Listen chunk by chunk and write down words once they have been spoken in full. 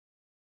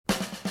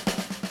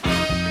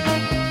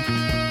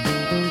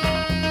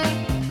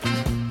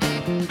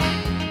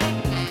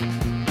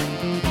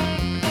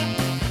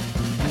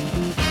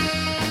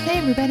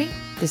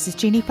This is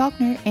Jeannie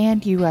Faulkner,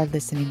 and you are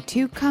listening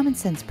to Common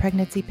Sense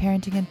Pregnancy,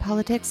 Parenting, and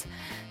Politics,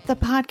 the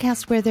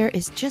podcast where there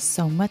is just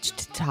so much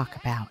to talk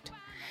about.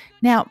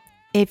 Now,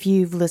 if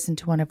you've listened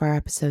to one of our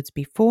episodes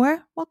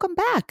before, welcome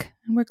back,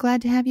 and we're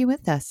glad to have you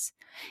with us.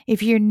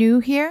 If you're new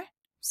here,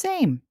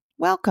 same,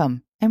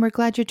 welcome, and we're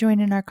glad you're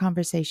joining our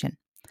conversation.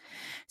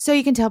 So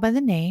you can tell by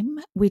the name,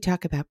 we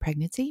talk about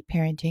pregnancy,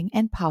 parenting,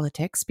 and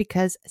politics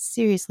because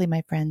seriously,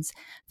 my friends,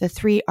 the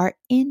three are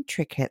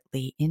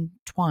intricately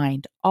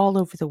entwined all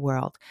over the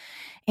world.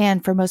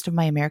 And for most of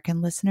my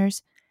American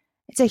listeners,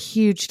 it's a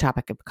huge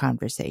topic of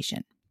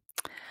conversation.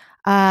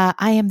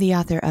 I am the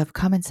author of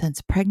Common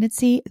Sense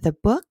Pregnancy, the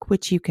book,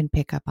 which you can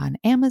pick up on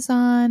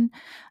Amazon,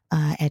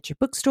 at your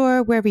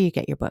bookstore, wherever you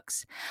get your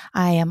books.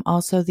 I am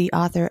also the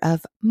author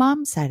of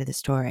Mom's Side of the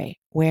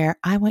Story, where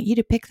I want you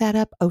to pick that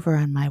up over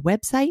on my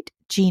website,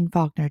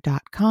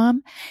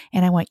 jeannefaulkner.com,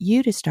 and I want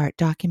you to start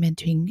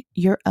documenting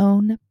your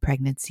own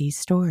pregnancy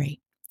story.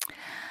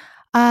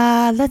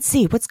 Let's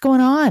see what's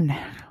going on.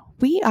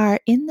 We are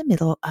in the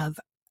middle of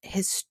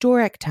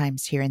historic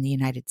times here in the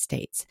United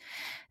States.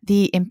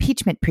 The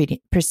impeachment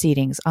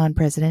proceedings on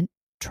President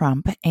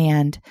Trump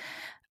and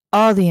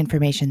all the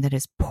information that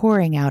is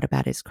pouring out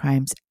about his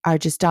crimes are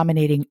just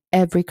dominating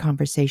every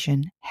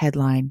conversation,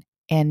 headline,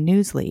 and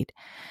news lead.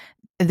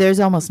 There's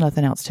almost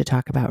nothing else to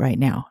talk about right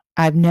now.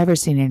 I've never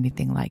seen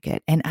anything like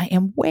it. And I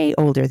am way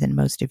older than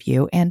most of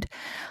you and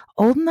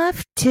old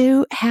enough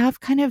to have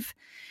kind of,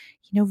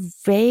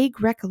 vague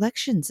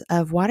recollections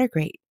of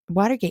Watergate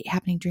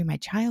happening during my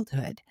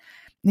childhood.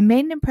 It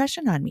made an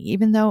impression on me,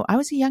 even though I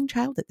was a young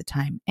child at the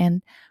time.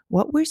 And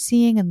what we're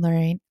seeing and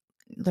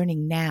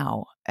learning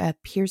now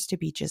appears to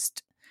be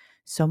just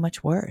so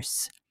much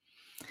worse.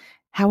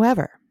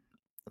 However,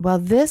 while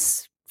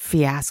this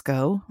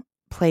fiasco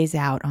plays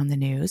out on the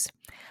news,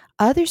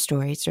 other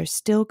stories are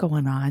still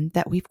going on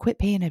that we've quit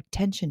paying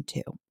attention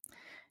to.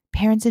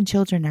 Parents and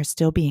children are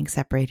still being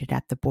separated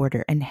at the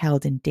border and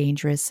held in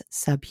dangerous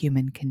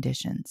subhuman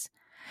conditions.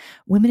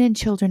 Women and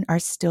children are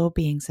still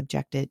being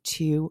subjected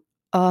to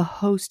a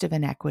host of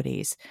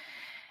inequities,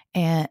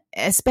 and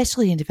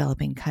especially in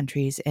developing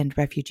countries and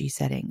refugee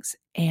settings.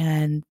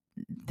 And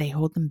they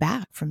hold them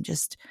back from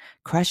just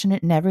crushing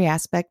it in every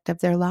aspect of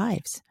their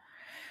lives.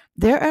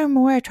 There are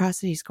more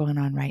atrocities going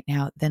on right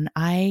now than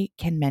I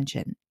can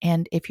mention.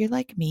 And if you're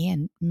like me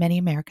and many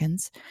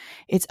Americans,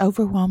 it's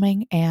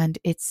overwhelming and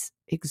it's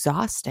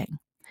exhausting.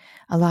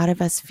 A lot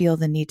of us feel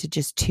the need to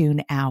just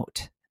tune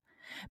out.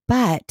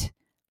 But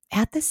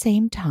at the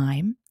same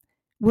time,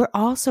 we're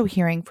also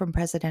hearing from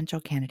presidential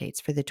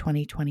candidates for the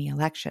 2020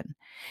 election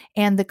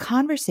and the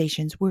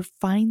conversations we're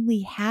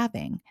finally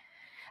having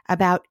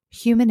about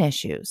human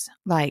issues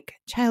like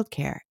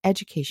childcare,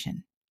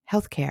 education,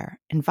 healthcare,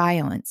 and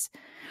violence.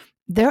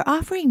 They're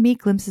offering me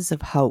glimpses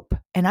of hope,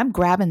 and I'm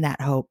grabbing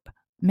that hope.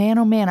 Man,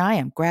 oh man, I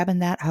am grabbing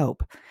that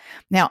hope.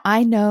 Now,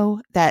 I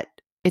know that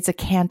it's a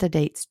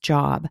candidate's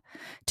job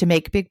to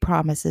make big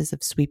promises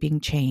of sweeping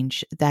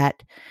change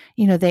that,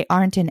 they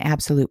aren't in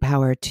absolute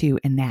power to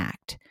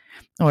enact.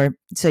 Or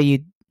so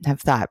you'd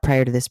have thought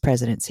prior to this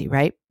presidency,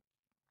 right?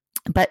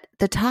 But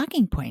the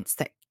talking points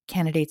that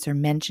candidates are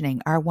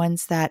mentioning are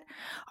ones that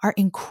are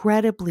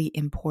incredibly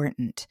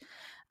important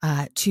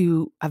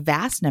to a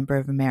vast number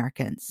of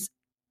Americans.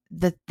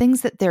 The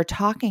things that they're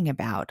talking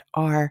about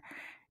are,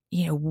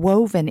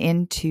 woven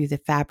into the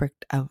fabric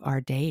of our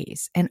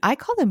days. And I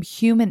call them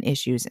human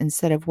issues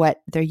instead of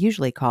what they're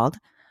usually called,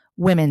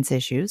 women's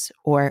issues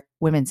or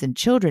women's and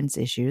children's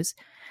issues,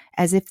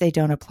 as if they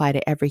don't apply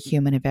to every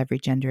human of every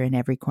gender in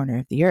every corner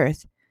of the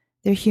earth.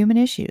 They're human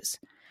issues.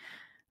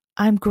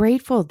 I'm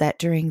grateful that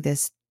during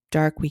this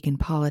dark week in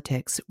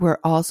politics, we're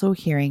also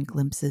hearing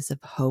glimpses of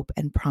hope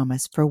and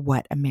promise for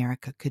what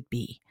America could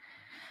be.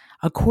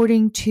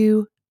 According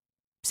to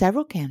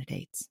several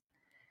candidates,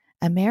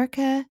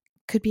 America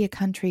could be a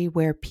country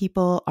where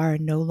people are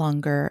no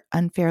longer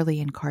unfairly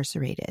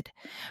incarcerated,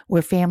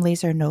 where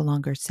families are no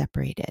longer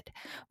separated,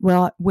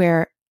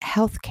 where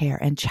healthcare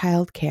and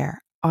childcare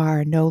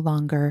are no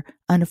longer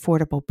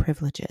unaffordable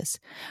privileges,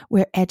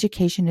 where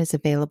education is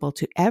available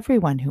to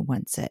everyone who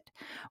wants it,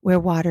 where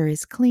water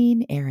is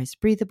clean, air is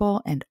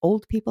breathable, and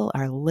old people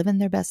are living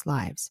their best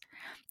lives.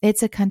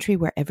 It's a country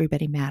where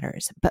everybody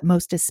matters, but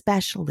most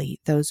especially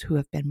those who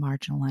have been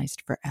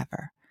marginalized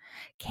forever.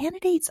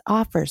 Candidates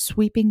offer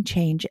sweeping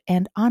change,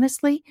 and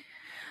honestly,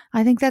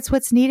 I think that's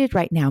what's needed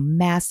right now,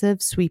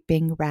 massive,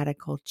 sweeping,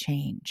 radical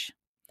change.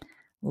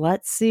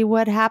 Let's see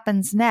what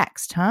happens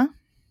next, huh?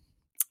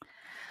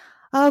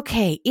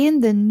 Okay, in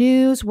the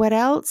news, what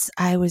else?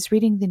 I was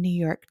reading the New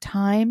York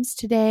Times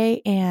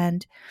today,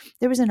 and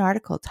there was an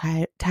article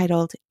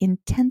titled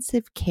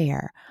Intensive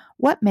Care,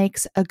 What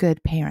Makes a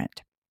Good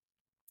Parent?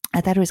 I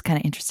thought it was kind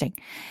of interesting.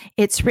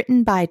 It's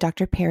written by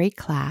Dr. Perry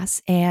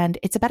Klass, and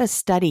it's about a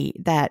study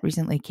that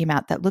recently came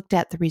out that looked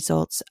at the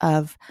results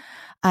of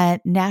a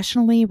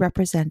nationally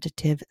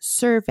representative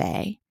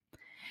survey.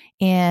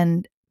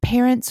 And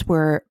parents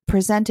were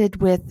presented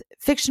with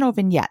fictional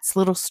vignettes,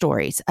 little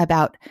stories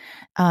about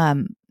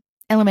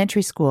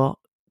elementary school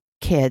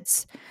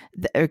kids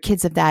or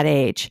kids of that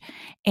age.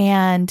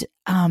 And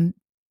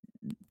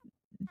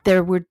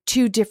there were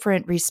two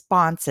different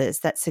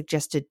responses that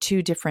suggested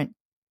two different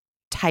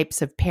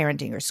types of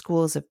parenting or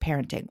schools of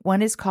parenting.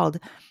 One is called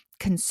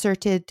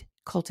concerted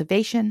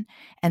cultivation,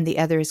 and the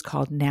other is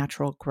called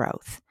natural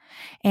growth.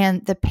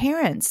 And the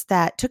parents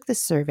that took the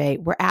survey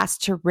were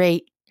asked to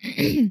rate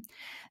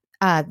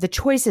the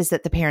choices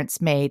that the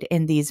parents made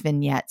in these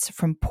vignettes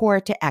from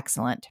poor to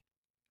excellent.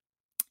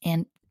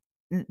 And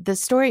the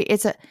story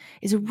is a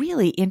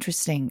really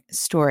interesting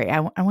story. I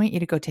want you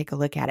to go take a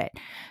look at it.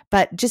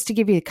 But just to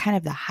give you kind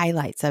of the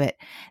highlights of it,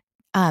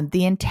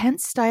 the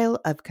intense style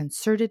of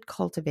concerted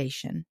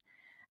cultivation,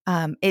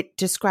 it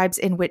describes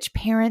in which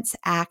parents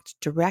act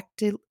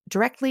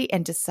directly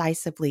and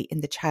decisively in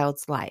the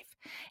child's life.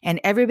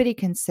 And everybody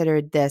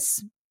considered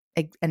this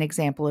an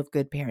example of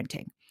good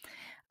parenting.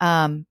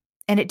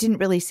 And it didn't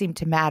really seem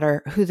to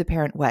matter who the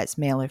parent was,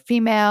 male or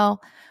female,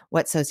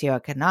 what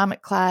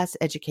socioeconomic class,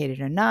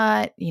 educated or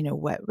not,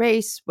 what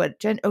race, what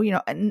gender,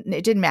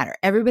 it didn't matter.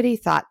 Everybody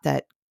thought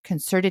that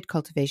concerted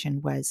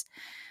cultivation was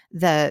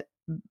the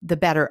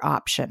better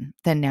option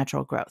than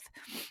natural growth.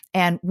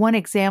 And one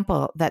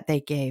example that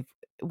they gave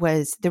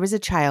was there was a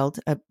child,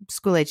 a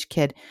school-age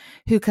kid,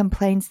 who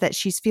complains that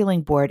she's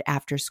feeling bored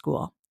after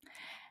school.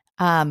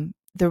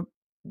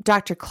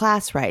 Dr.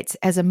 Class writes,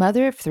 as a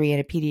mother of 3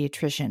 and a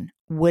pediatrician,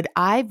 would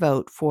I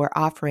vote for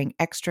offering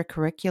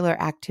extracurricular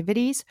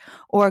activities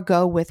or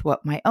go with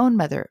what my own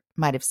mother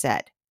might have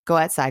said, go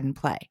outside and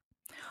play?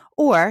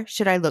 Or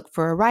should I look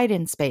for a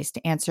write-in space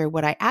to answer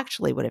what I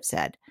actually would have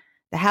said?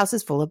 The house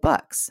is full of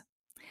books.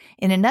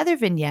 In another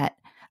vignette,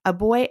 a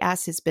boy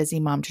asks his busy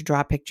mom to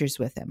draw pictures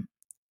with him.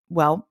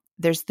 Well,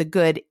 there's the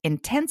good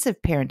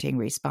intensive parenting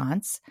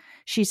response.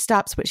 She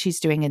stops what she's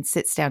doing and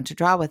sits down to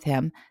draw with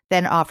him,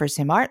 then offers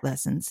him art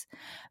lessons.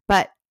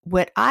 But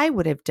what I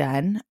would have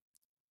done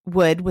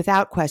would,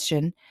 without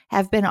question,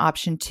 have been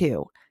option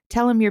 2.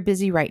 Tell him you're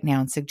busy right now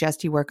and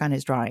suggest he work on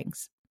his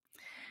drawings.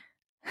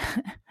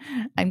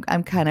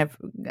 I'm kind of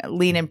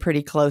leaning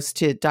pretty close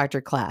to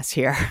Dr. Class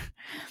here.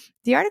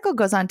 The article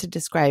goes on to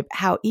describe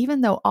how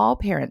even though all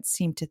parents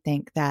seem to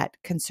think that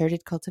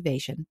concerted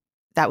cultivation,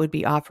 that would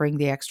be offering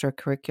the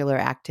extracurricular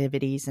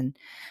activities and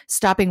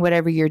stopping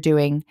whatever you're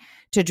doing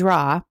to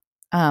draw,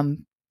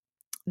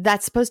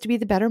 that's supposed to be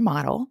the better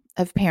model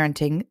of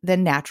parenting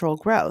than natural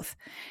growth,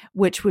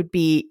 which would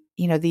be,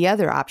 the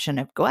other option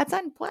of go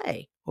outside and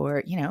play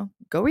or,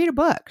 go read a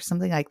book or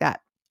something like that.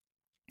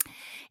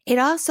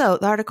 The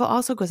article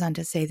also goes on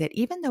to say that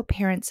even though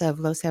parents of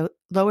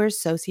lower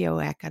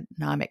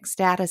socioeconomic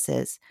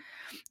statuses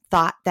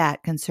thought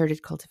that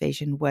concerted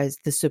cultivation was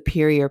the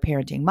superior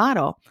parenting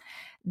model,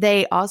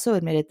 they also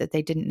admitted that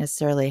they didn't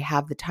necessarily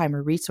have the time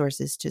or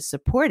resources to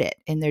support it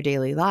in their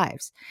daily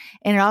lives.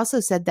 And it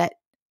also said that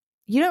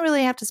you don't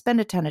really have to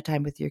spend a ton of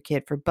time with your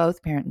kid for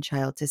both parent and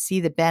child to see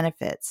the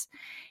benefits.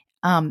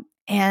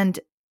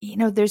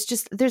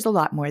 There's a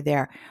lot more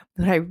there.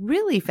 What I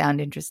really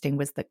found interesting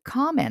was the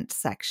comment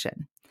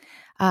section.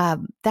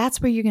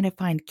 That's where you're going to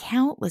find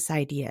countless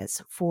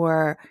ideas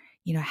for,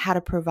 how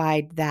to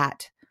provide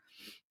that,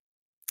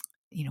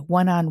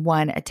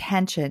 one-on-one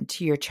attention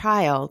to your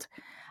child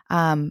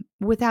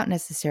without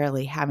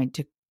necessarily having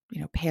to,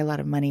 pay a lot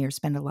of money or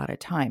spend a lot of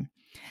time.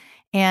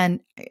 And,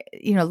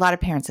 a lot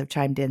of parents have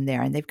chimed in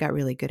there and they've got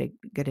really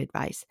good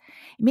advice.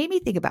 It made me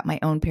think about my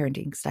own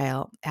parenting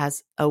style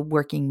as a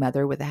working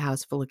mother with a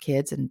house full of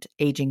kids and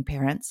aging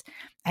parents.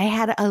 I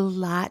had a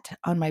lot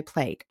on my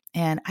plate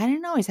and I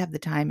didn't always have the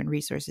time and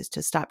resources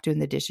to stop doing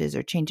the dishes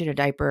or changing a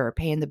diaper or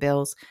paying the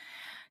bills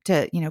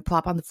to,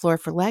 plop on the floor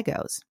for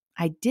Legos.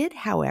 I did,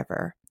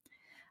 however,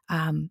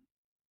 I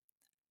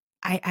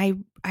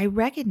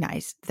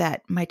recognized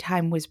that my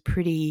time was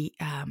pretty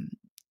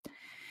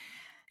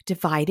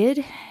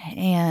divided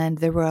and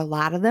there were a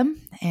lot of them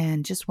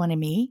and just one of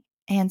me.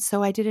 And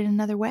so I did it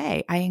another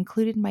way. I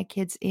included my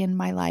kids in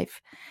my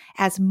life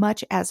as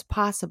much as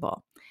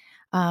possible,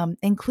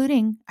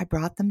 including I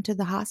brought them to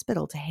the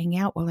hospital to hang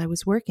out while I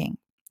was working.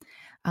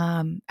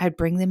 I'd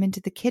bring them into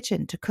the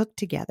kitchen to cook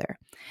together.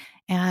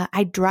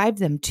 I'd drive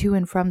them to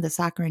and from the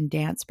soccer and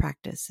dance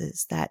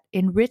practices that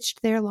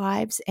enriched their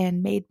lives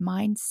and made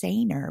mine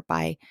saner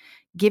by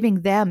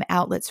giving them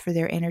outlets for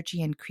their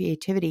energy and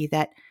creativity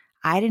that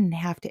I didn't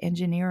have to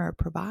engineer or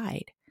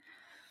provide.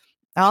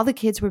 All the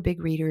kids were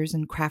big readers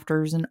and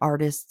crafters and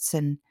artists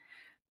and,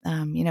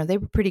 they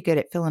were pretty good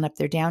at filling up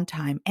their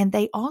downtime. And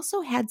they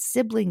also had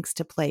siblings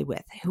to play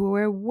with who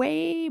were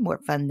way more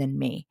fun than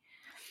me.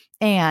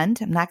 And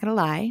I'm not going to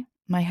lie,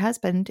 my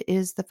husband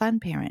is the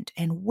fun parent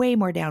and way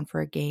more down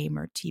for a game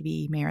or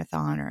TV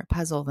marathon or a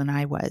puzzle than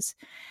I was.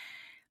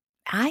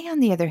 I,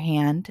 on the other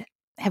hand,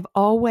 have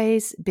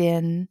always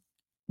been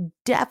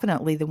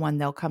definitely the one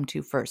they'll come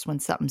to first when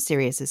something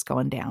serious is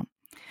going down.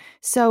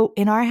 So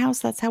in our house,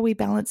 that's how we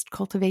balanced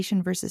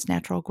cultivation versus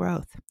natural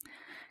growth.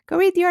 Go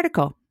read the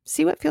article.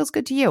 See what feels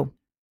good to you.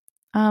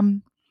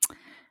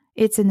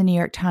 It's in the New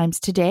York Times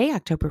today,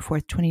 October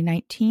 4th,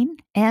 2019.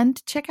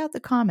 And check out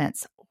the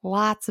comments.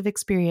 Lots of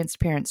experienced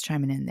parents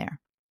chiming in there.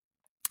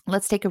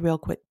 Let's take a real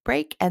quick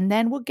break, and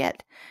then we'll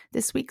get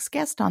this week's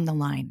guest on the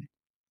line.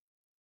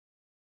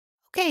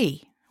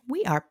 Okay,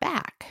 we are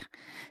back.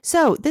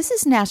 So, this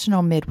is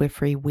National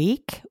Midwifery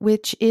Week,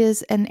 which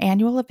is an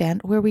annual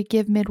event where we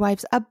give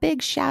midwives a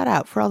big shout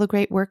out for all the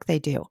great work they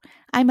do.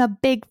 I'm a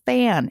big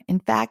fan.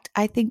 In fact,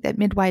 I think that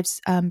midwives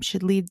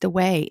should lead the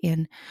way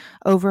in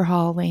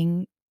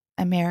overhauling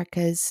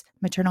America's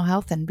maternal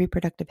health and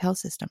reproductive health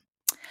system.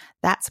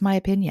 That's my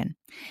opinion.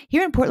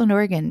 Here in Portland,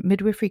 Oregon,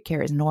 midwifery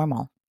care is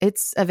normal.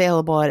 It's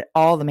available at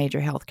all the major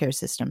healthcare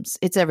systems.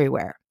 It's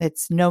everywhere.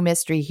 It's no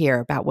mystery here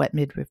about what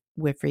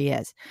midwifery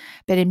is.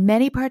 But in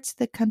many parts of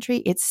the country,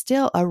 it's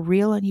still a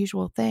real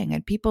unusual thing.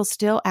 And people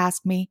still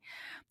ask me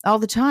all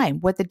the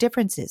time what the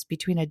difference is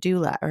between a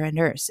doula or a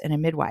nurse and a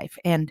midwife.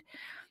 And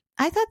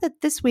I thought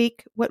that this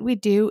week, what we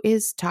do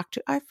is talk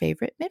to our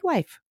favorite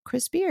midwife,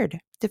 Chris Beard,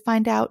 to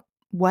find out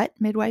what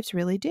midwives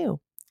really do.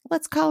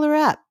 Let's call her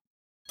up.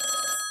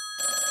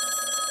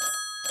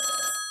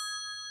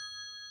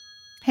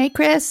 Hey,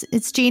 Chris,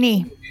 it's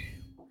Jeannie.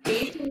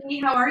 Hey, Jeannie,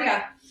 how are you?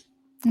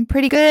 I'm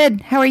pretty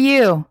good. How are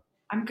you?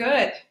 I'm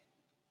good.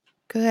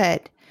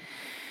 Good.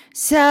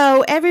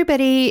 So,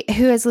 everybody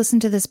who has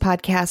listened to this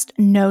podcast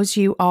knows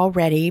you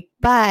already,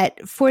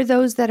 but for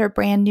those that are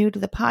brand new to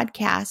the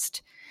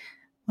podcast,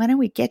 why don't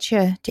we get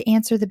you to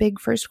answer the big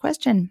first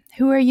question?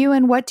 Who are you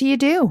and what do you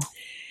do?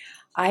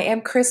 I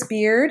am Chris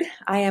Beard.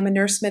 I am a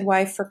nurse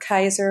midwife for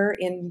Kaiser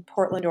in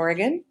Portland,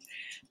 Oregon.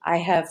 I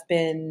have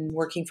been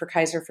working for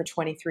Kaiser for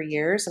 23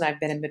 years, and I've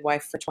been a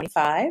midwife for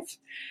 25.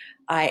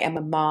 I am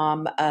a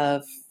mom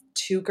of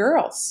 2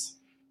 girls.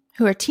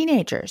 Who are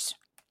teenagers.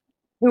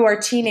 Who are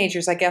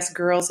teenagers. I guess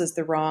girls is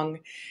the wrong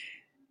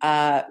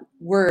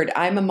word.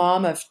 I'm a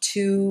mom of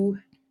 2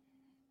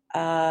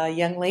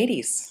 young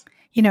ladies.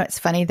 You know, it's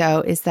funny, though,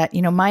 is that,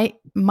 you know,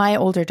 my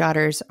older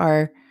daughters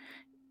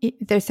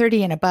they're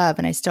 30 and above,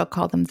 and I still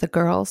call them the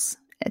girls.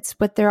 It's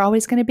what they're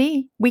always going to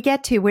be. We're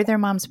their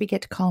moms. We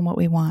get to call them what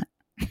we want.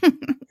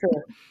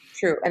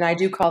 True. And I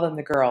do call them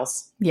the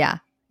girls. Yeah.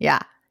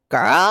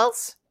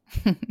 Girls?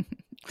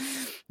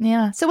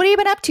 Yeah. So what have you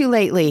been up to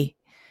lately?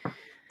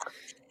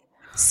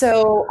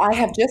 So I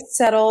have just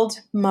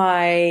settled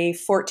my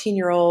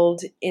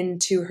 14-year-old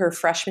into her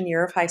freshman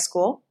year of high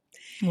school.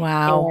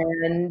 Wow.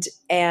 And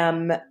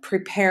am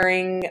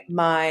preparing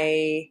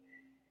my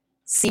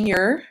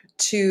senior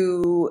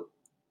to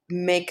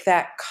make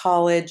that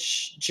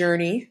college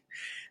journey.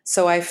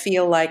 So I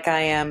feel like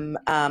I am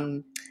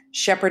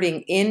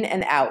shepherding in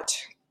and out.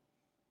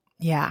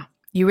 Yeah,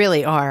 you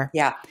really are.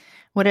 Yeah.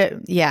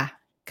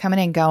 Coming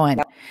and going.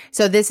 Yep.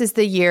 So this is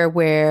the year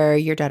where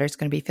your daughter's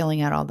going to be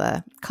filling out all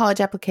the college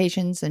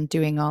applications and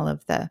doing all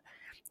of the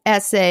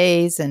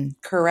essays and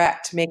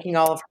correct, making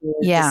all of her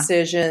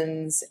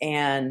decisions,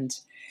 and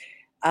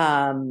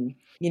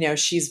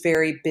she's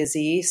very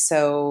busy,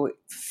 so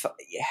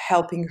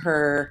helping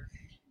her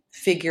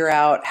figure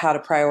out how to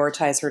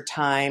prioritize her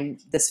time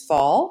this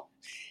fall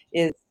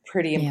is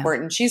pretty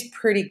important. She's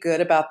pretty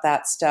good about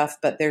that stuff,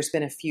 but there's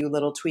been a few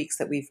little tweaks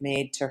that we've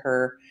made to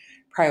her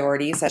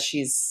priorities as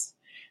she's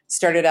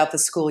started out the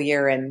school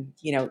year and,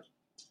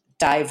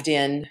 dived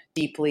in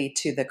deeply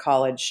to the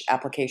college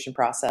application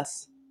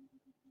process.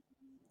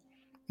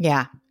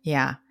 Yeah.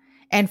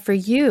 And for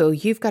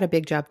you've got a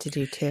big job to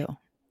do too.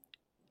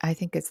 I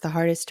think it's the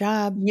hardest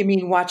job. You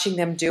mean watching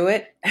them do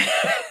it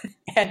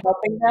and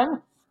helping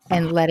them?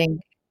 And letting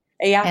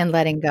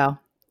go.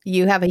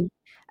 You have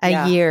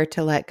a year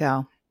to let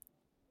go.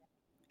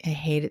 I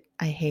hate it.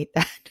 I hate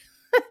that.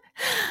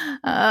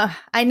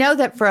 I know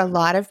that for a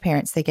lot of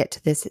parents, they get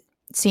to this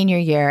senior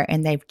year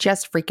and they've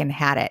just freaking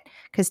had it,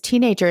 because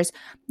teenagers,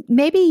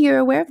 maybe you're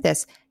aware of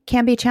this,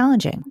 can be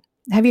challenging.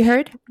 Have you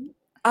heard?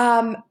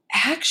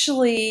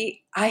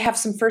 Actually, I have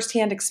some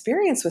firsthand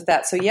experience with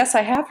that. So yes,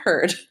 I have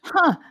heard.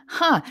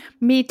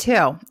 Me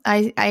too.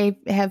 I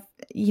have,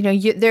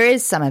 there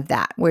is some of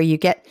that where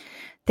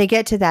they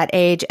get to that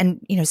age and,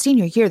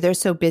 senior year, they're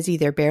so busy,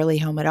 they're barely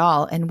home at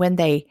all. And when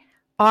they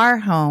are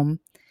home,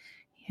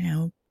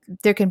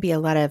 there can be a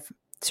lot of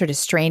sort of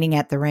straining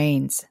at the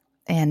reins,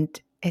 and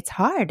it's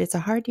hard. It's a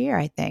hard year,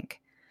 I think.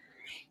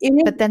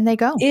 But then they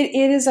go. It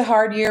is a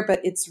hard year, but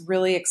it's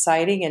really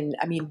exciting. And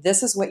I mean,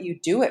 this is what you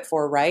do it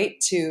for, right?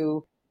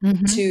 To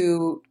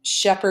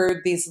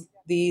shepherd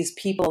these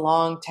people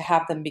along, to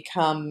have them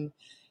become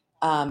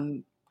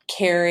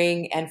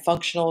caring and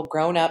functional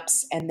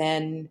grown-ups, and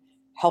then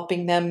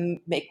helping them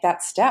make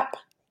that step.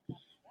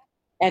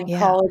 And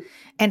college.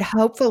 And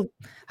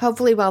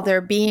hopefully while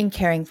they're being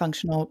caring,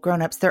 functional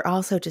grown-ups, they're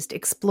also just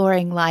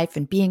exploring life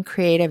and being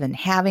creative and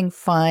having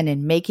fun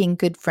and making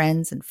good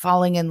friends and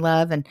falling in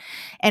love. And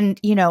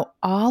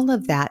all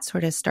of that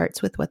sort of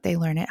starts with what they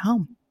learn at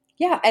home.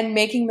 Yeah. And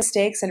making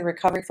mistakes and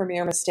recovering from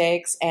your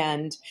mistakes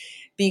and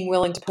being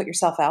willing to put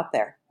yourself out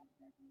there.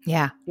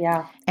 Yeah.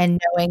 Yeah. And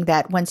knowing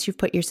that once you've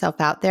put yourself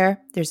out there,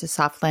 there's a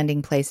soft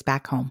landing place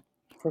back home.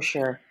 For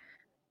sure.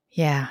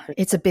 Yeah.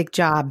 It's a big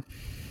job.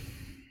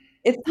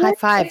 High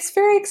five. It's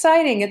very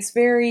exciting. It's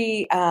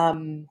very,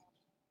 I'll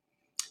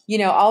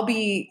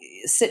be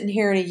sitting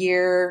here in a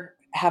year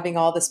having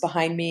all this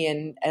behind me,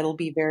 and it'll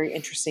be very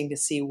interesting to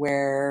see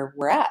where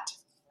we're at.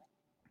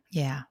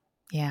 Yeah.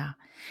 Yeah.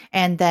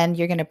 And then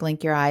you're going to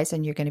blink your eyes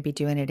and you're going to be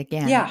doing it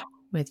again Yeah.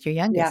 with your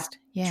youngest.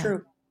 Yeah.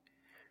 True.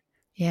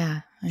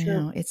 Yeah. I True.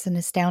 know. It's an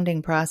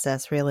astounding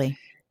process, really.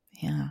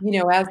 Yeah.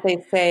 As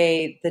they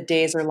say, the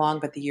days are long,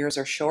 but the years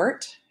are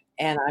short.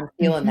 And I'm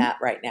feeling that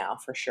right now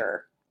for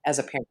sure as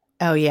a parent.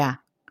 Oh, yeah.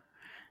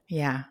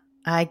 Yeah.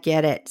 I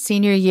get it.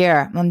 Senior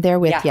year. I'm there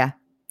with you.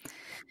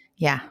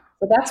 Yeah.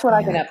 So that's what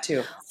I've been up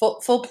to.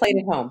 Full plate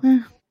at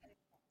home.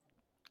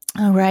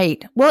 All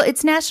right. Well,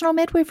 it's National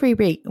Midwifery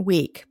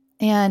Week.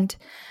 And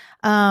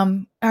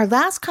our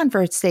last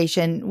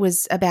conversation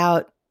was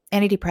about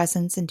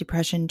antidepressants and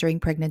depression during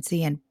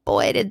pregnancy. And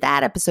boy, did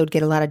that episode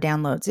get a lot of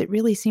downloads. It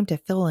really seemed to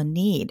fill a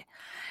need.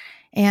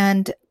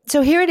 And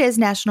so here it is,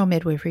 National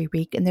Midwifery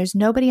Week. And there's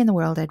nobody in the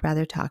world I'd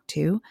rather talk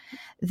to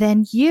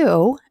than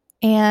you.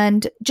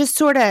 And just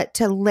sort of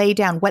to lay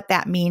down what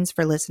that means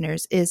for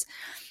listeners is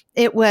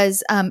it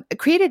was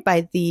created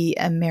by the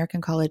American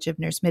College of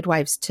Nurse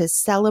Midwives to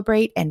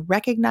celebrate and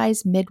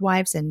recognize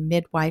midwives and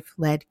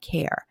midwife-led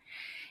care.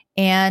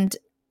 And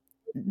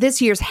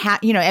this year's,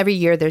 every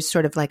year there's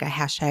sort of like a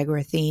hashtag or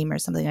a theme or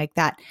something like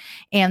that.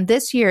 And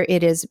this year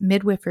it is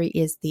Midwifery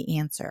is the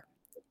Answer.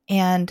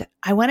 And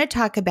I want to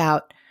talk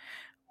about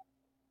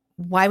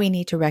why we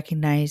need to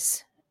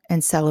recognize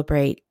and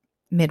celebrate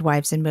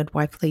midwives and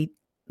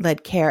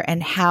midwife-led care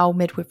and how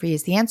midwifery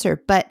is the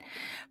answer. But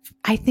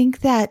I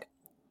think that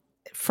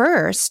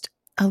first,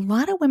 a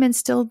lot of women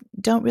still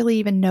don't really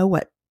even know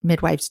what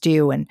midwives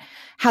do and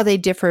how they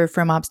differ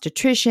from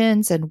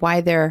obstetricians and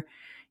why they're,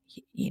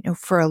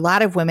 for a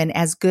lot of women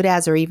as good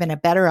as or even a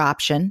better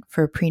option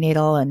for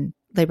prenatal and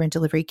labor and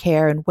delivery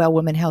care and well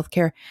woman health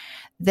care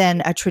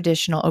than a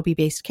traditional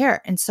OB-based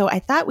care. And so I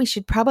thought we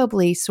should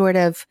probably sort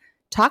of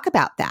talk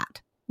about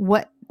that.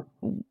 What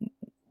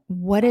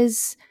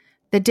is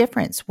the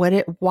difference?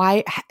 What's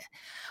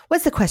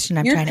the question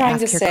I'm trying to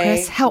ask here,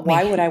 Chris? Help me.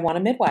 Why would I want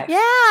a midwife?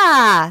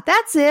 Yeah,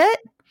 that's it.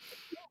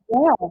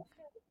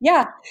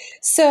 Yeah.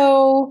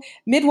 So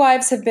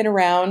midwives have been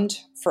around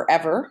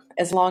forever.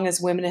 As long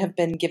as women have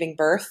been giving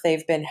birth,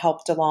 they've been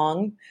helped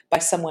along by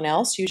someone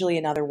else, usually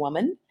another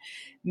woman.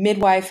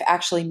 Midwife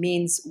actually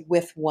means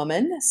with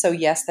woman. So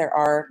yes, there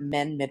are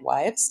men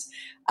midwives.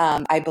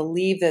 I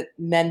believe that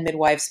men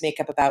midwives make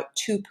up about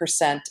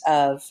 2%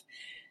 of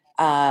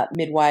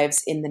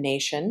midwives in the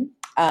nation.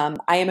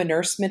 I am a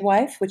nurse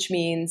midwife, which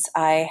means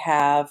I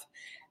have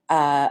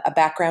a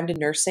background in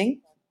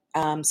nursing.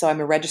 So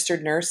I'm a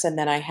registered nurse, and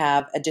then I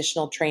have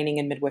additional training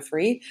in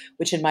midwifery,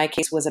 which in my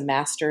case was a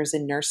master's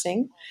in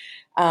nursing.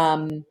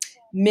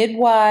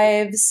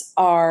 Midwives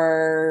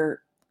are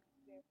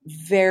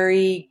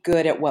very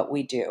good at what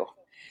we do.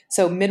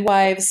 So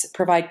midwives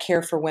provide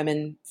care for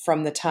women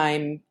from the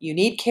time you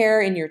need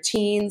care in your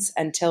teens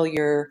until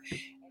you're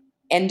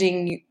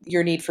ending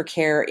your need for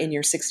care in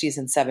your 60s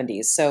and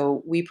 70s.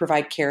 So we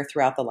provide care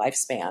throughout the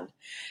lifespan.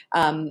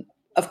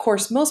 Of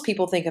course, most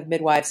people think of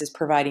midwives as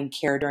providing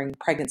care during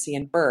pregnancy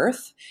and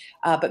birth,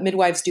 but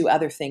midwives do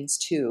other things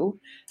too.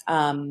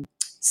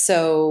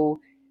 So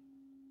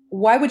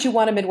why would you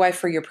want a midwife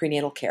for your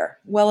prenatal care?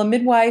 Well, a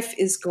midwife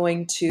is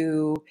going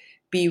to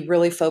be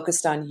really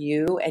focused on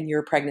you and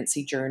your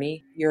pregnancy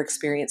journey, your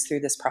experience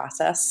through this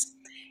process.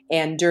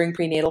 And during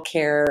prenatal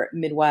care,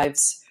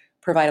 midwives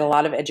provide a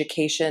lot of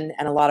education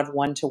and a lot of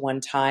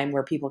one-to-one time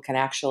where people can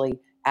actually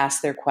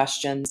ask their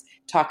questions,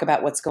 talk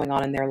about what's going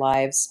on in their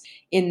lives.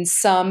 In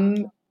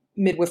some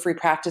midwifery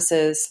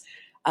practices,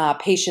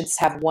 patients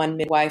have one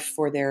midwife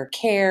for their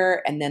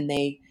care, and then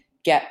they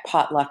get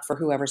potluck for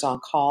whoever's on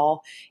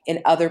call.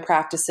 In other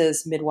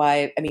practices,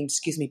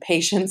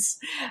 patients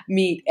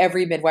meet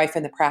every midwife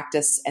in the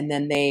practice, and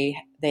then they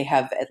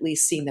have at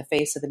least seen the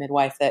face of the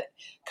midwife that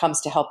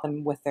comes to help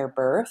them with their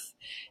birth.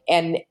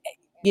 And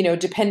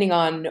depending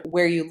on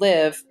where you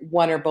live,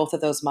 one or both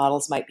of those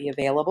models might be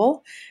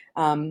available.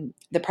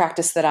 The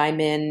practice that I'm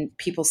in,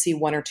 people see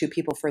one or two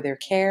people for their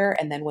care,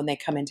 and then when they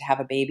come in to have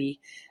a baby,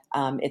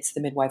 it's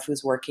the midwife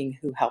who's working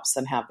who helps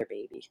them have their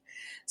baby.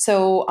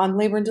 So on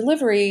labor and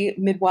delivery,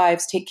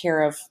 midwives take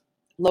care of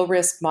low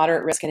risk,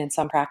 moderate risk, and in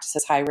some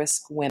practices, high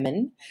risk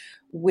women,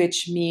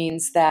 which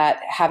means that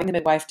having a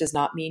midwife does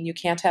not mean you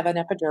can't have an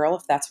epidural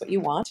if that's what you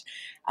want.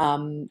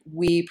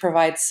 We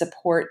provide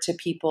support to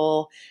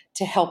people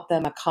to help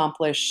them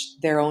accomplish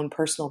their own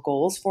personal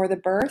goals for the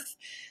birth.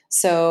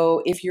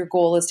 So if your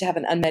goal is to have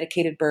an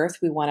unmedicated birth,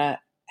 we want to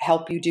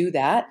help you do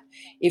that.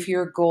 If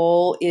your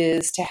goal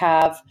is to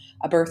have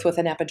a birth with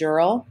an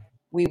epidural,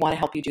 we want to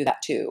help you do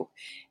that too.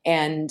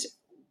 And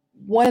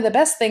one of the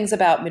best things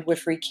about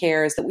midwifery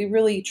care is that we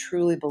really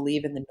truly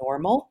believe in the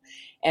normal,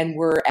 and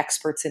we're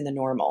experts in the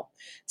normal.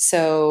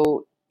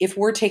 So if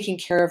we're taking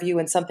care of you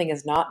and something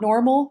is not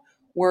normal,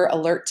 we're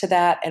alert to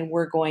that, and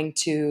we're going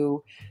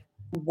to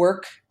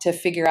work to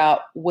figure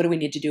out what do we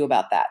need to do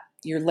about that.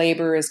 Your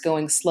labor is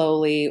going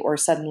slowly, or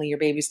suddenly your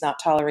baby's not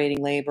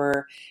tolerating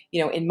labor.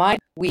 In mine,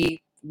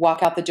 we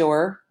walk out the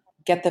door,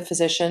 get the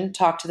physician,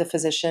 talk to the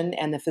physician,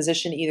 and the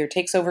physician either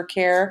takes over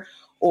care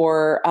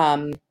or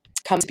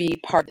comes to be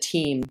part of the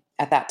team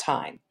at that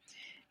time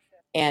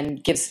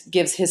and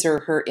gives his or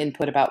her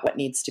input about what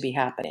needs to be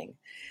happening.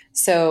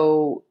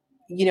 So,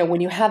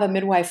 when you have a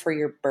midwife for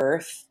your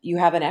birth, you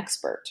have an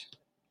expert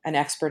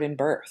in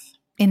birth.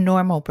 In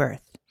normal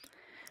birth,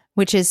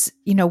 which is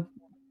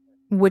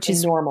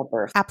normal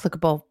birth,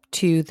 applicable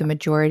to the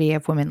majority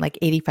of women, like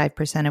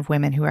 85% of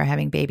women who are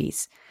having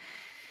babies.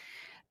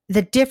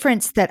 The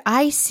difference that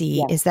I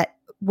see is that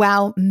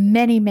while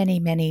many, many,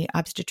 many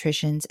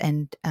obstetricians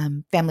and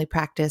family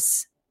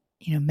practice,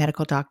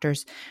 medical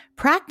doctors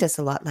practice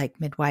a lot like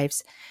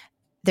midwives,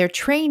 their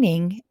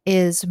training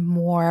is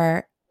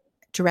more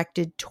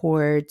directed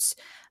towards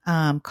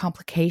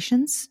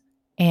complications.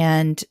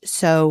 And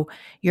so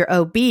your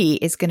OB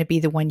is going to be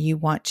the one you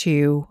want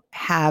to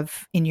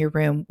have in your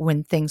room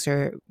when things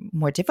are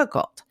more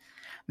difficult.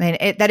 I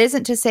mean, that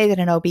isn't to say that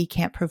an OB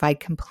can't provide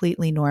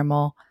completely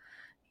normal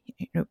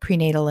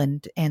prenatal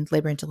and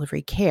labor and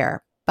delivery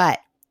care, but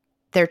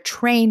they're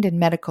trained in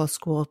medical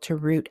school to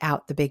root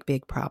out the big,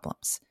 big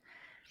problems.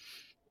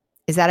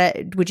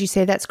 Would you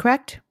say that's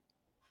correct?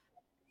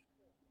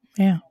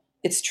 Yeah.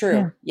 It's true.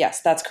 Yeah.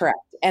 Yes, that's correct.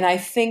 And I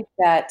think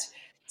that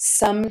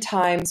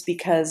sometimes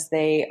because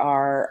they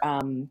are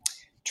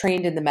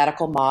trained in the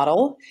medical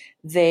model,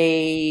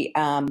 they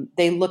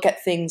look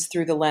at things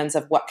through the lens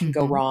of what can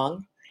go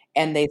wrong,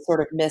 and they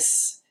sort of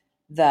miss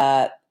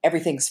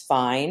everything's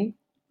fine.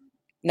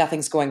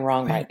 Nothing's going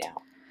wrong right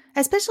now.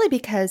 Especially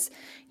because,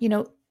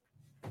 labor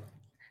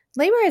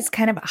is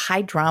kind of a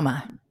high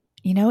drama.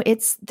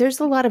 There's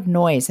a lot of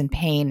noise and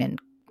pain and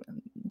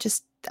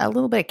just a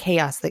little bit of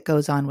chaos that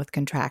goes on with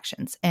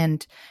contractions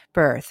and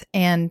birth.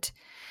 And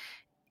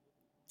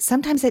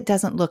sometimes it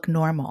doesn't look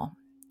normal,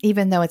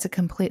 even though it's a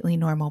completely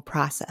normal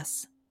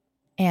process.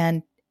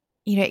 And,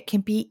 it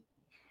can be,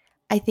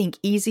 I think,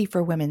 easy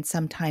for women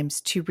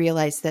sometimes to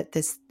realize that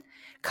this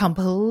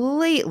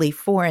completely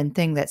foreign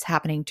thing that's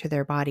happening to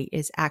their body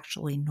is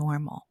actually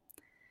normal.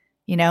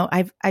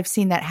 I've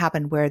seen that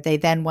happen where they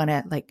then want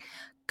to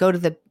go to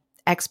the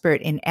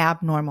expert in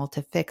abnormal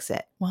to fix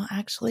it. Well,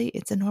 actually,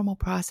 it's a normal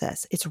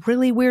process. It's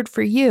really weird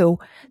for you.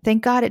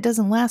 Thank God it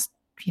doesn't last,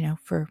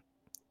 for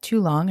too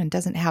long and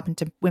doesn't happen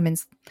to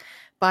women's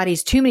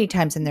bodies too many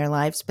times in their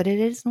lives, but it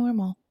is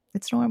normal.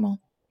 It's normal.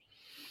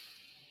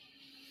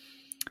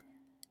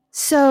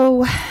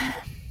 So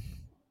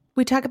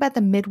we talk about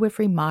the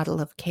midwifery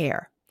model of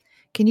care.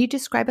 Can you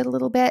describe it a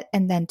little bit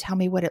and then tell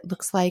me what it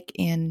looks like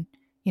in,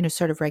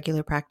 sort of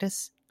regular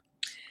practice?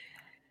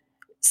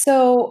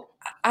 So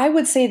I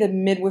would say the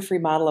midwifery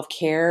model of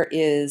care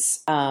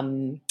is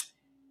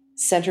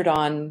centered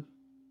on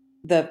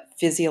the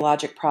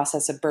physiologic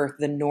process of birth,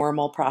 the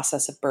normal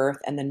process of birth,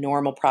 and the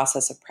normal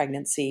process of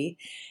pregnancy.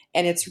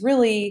 And it's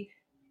really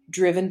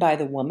driven by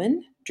the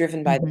woman,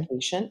 driven by the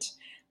patient.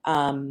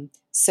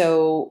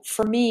 So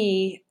for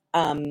me,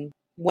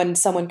 when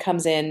someone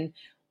comes in,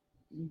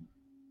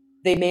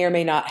 they may or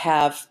may not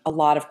have a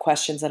lot of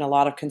questions and a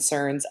lot of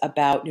concerns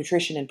about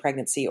nutrition in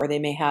pregnancy, or they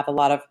may have a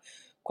lot of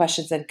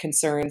questions and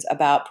concerns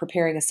about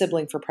preparing a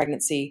sibling for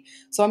pregnancy.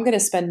 So I'm going to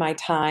spend my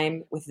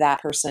time with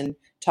that person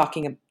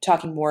talking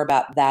more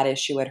about that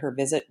issue at her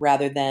visit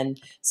rather than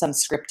some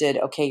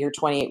scripted, okay, you're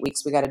 28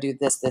 weeks, we got to do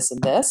this, this,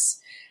 and this.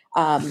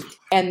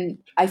 And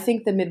I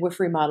think the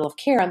midwifery model of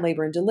care on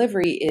labor and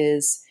delivery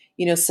is,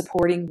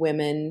 supporting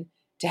women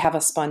to have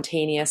a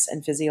spontaneous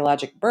and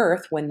physiologic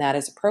birth when that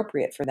is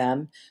appropriate for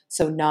them.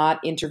 So not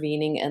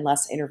intervening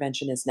unless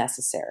intervention is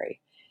necessary.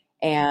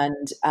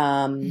 And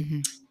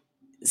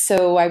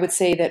so I would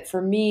say that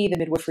for me, the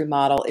midwifery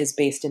model is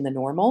based in the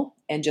normal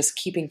and just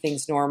keeping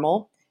things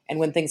normal. And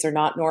when things are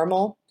not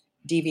normal,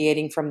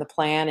 deviating from the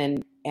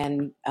plan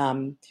and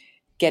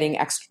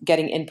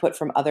getting input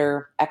from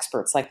other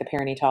experts like the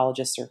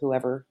perinatologist or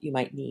whoever you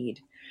might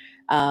need.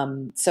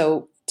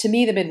 So to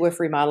me, the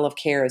midwifery model of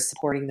care is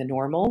supporting the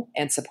normal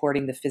and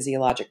supporting the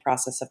physiologic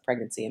process of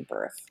pregnancy and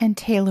birth. And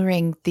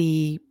tailoring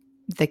the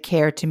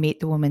care to meet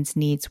the woman's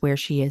needs where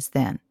she is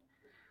then.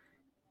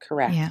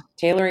 Correct. Yeah.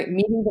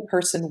 Meeting the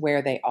person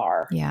where they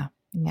are. Yeah.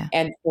 Yeah.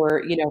 And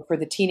for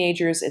the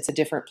teenagers, it's a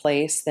different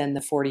place than the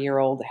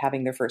 40-year-old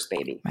having their first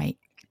baby. Right.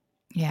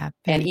 Yeah.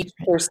 And each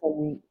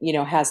person,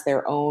 has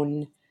their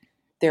own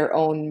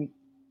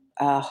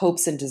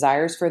hopes and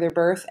desires for their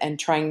birth, and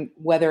trying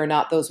whether or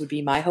not those would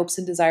be my hopes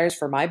and desires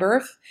for my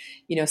birth,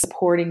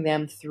 supporting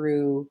them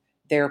through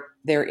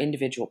their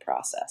individual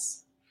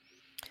process.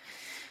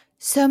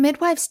 So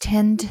midwives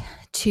tend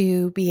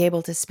to be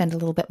able to spend a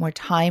little bit more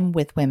time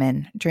with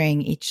women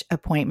during each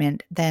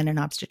appointment than an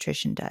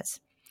obstetrician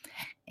does.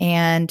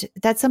 And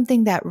that's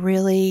something that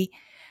really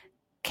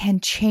can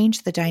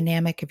change the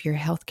dynamic of your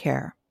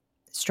healthcare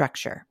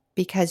structure,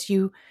 because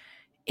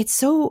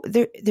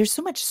there's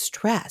so much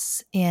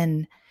stress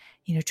in,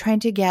 trying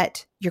to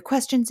get your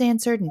questions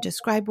answered and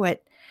describe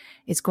what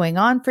is going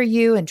on for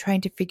you and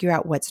trying to figure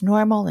out what's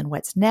normal and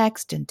what's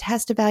next and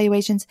test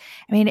evaluations.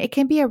 I mean, it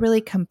can be a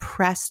really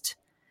compressed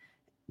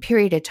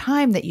period of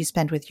time that you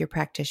spend with your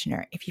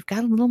practitioner. If you've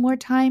got a little more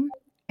time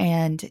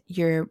and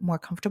you're more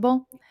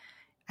comfortable,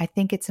 I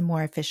think it's a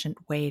more efficient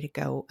way to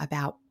go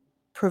about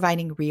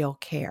providing real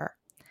care.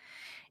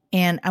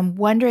 And I'm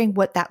wondering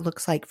what that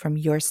looks like from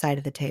your side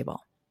of the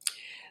table.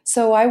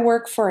 So I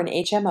work for an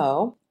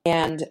HMO,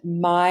 and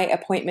my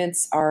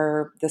appointments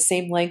are the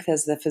same length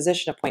as the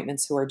physician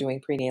appointments who are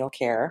doing prenatal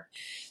care.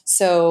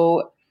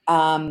 So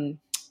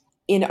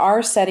in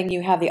our setting,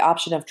 you have the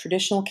option of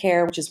traditional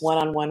care, which is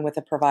one-on-one with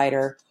a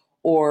provider,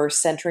 or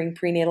centering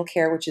prenatal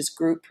care, which is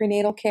group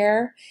prenatal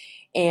care.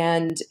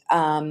 And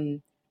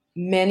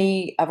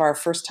many of our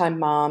first-time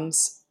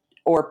moms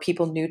or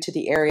people new to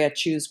the area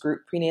choose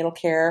group prenatal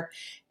care,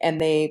 and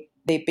they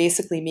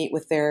basically meet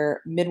with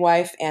their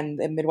midwife and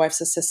the midwife's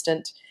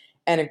assistant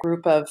and a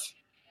group of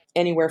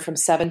anywhere from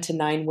 7 to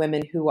 9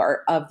 women who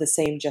are of the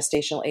same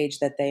gestational age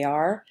that they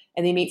are,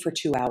 and they meet for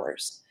 2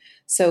 hours.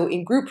 So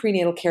in group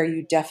prenatal care,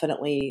 you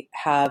definitely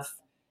have,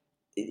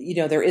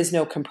 there is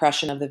no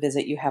compression of the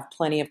visit. You have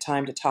plenty of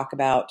time to talk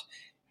about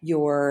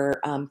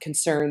your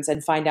concerns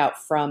and find out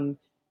from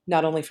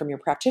not only from your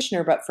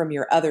practitioner, but from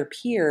your other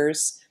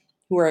peers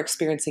who are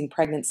experiencing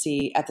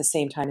pregnancy at the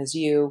same time as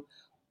you,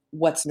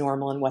 what's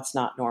normal and what's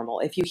not normal.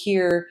 If you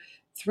hear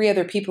 3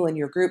 other people in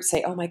your group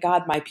say, oh my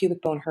God, my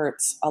pubic bone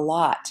hurts a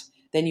lot,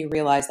 then you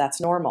realize that's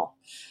normal.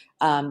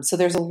 So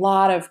there's a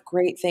lot of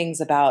great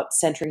things about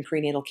centering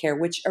prenatal care,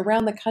 which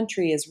around the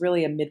country is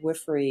really a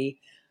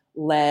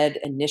midwifery-led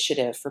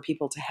initiative for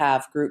people to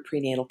have group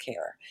prenatal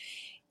care.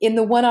 In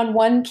the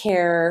one-on-one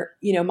care,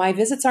 my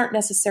visits aren't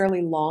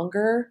necessarily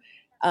longer,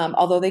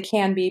 although they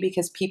can be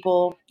because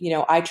people,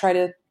 I try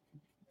to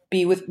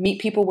meet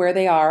people where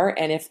they are,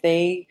 and if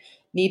they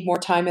need more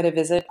time at a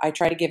visit, I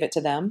try to give it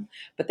to them,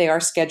 but they are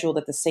scheduled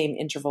at the same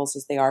intervals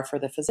as they are for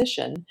the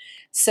physician.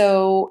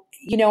 So,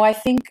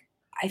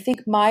 I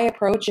think my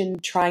approach in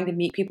trying to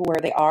meet people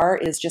where they are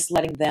is just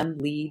letting them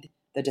lead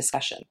the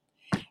discussion.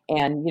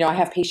 And, I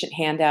have patient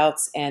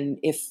handouts, and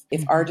if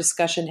our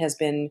discussion has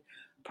been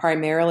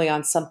primarily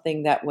on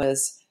something that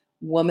was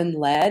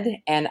woman-led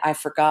and I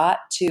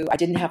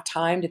didn't have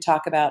time to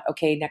talk about,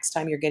 okay, next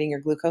time you're getting your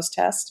glucose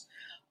test,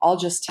 I'll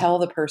just tell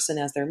the person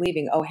as they're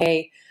leaving, oh,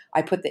 hey,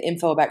 I put the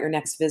info about your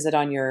next visit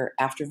on your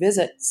after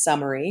visit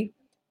summary.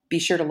 Be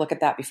sure to look at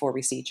that before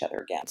we see each other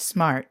again.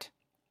 Smart.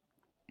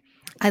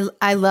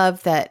 I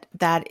love that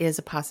is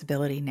a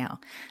possibility now.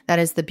 That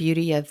is the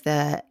beauty of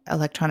the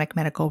electronic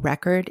medical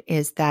record,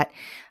 is that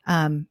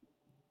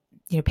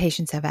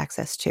patients have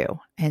access to.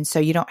 And so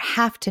you don't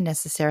have to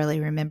necessarily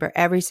remember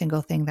every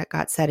single thing that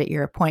got said at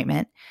your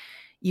appointment.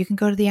 You can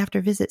go to the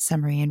after visit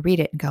summary and read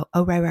it and go,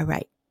 oh,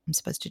 right. I'm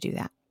supposed to do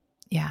that.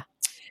 Yeah.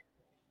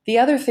 The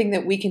other thing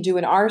that we can do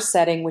in our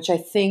setting, which I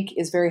think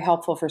is very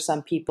helpful for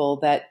some people,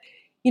 that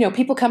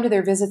people come to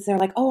their visits and they're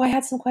like, oh, I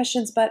had some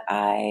questions, but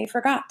I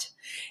forgot.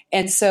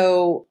 And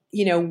so,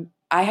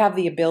 I have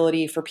the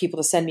ability for people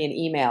to send me an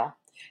email.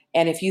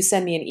 And if you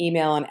send me an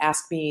email and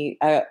ask me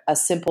a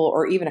simple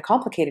or even a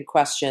complicated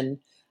question,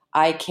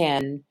 I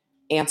can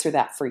answer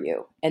that for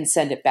you and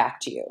send it back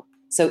to you.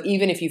 So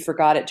even if you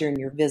forgot it during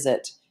your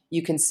visit,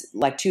 you can,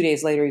 like 2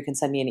 days later, you can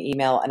send me an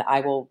email and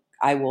I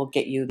will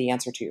get you the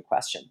answer to your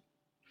question.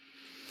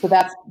 So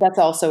that's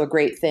also a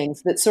great thing.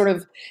 So that's sort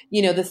of,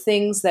 the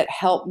things that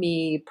help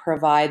me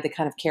provide the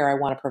kind of care I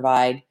want to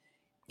provide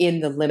in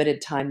the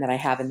limited time that I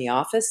have in the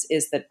office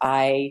is that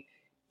I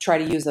try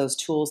to use those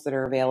tools that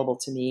are available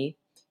to me,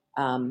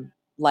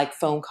 like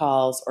phone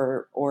calls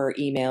or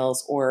emails,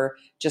 or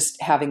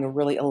just having a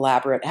really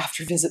elaborate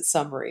after visit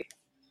summary.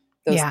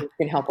 Those things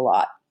can help a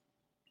lot.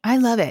 I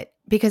love it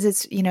because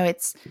it's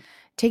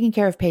taking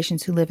care of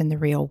patients who live in the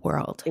real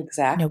world.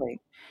 Exactly.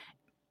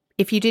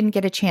 If you didn't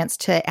get a chance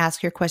to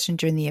ask your question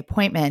during the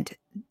appointment,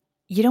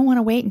 you don't want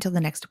to wait until the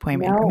next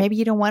appointment. No. Or maybe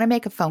you don't want to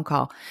make a phone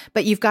call,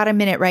 but you've got a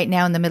minute right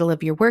now in the middle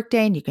of your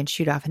workday and you can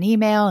shoot off an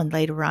email and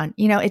later on,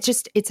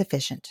 it's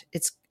efficient.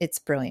 It's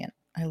brilliant.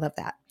 I love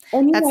that.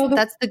 And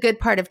that's the good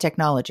part of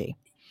technology.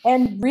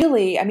 And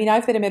really,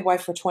 I've been a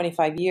midwife for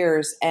 25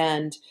 years,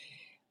 and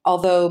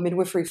although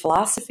midwifery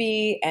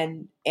philosophy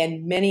and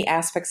many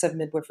aspects of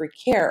midwifery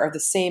care are the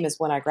same as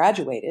when I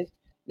graduated,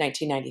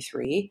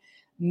 1993,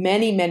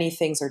 many, many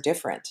things are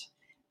different.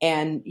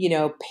 And,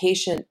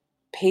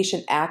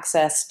 patient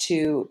access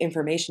to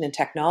information and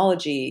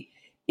technology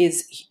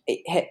is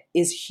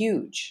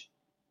huge.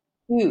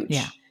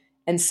 Yeah.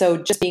 And so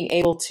just being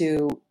able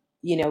to,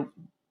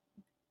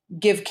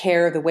 give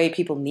care the way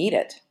people need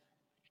it.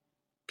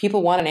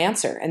 People want an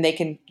answer, and they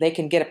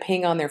can get a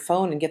ping on their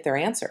phone and get their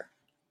answer.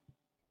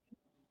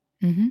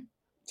 Mm-hmm.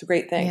 It's a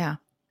great thing. Yeah.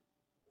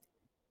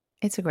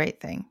 It's a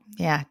great thing.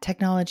 Yeah.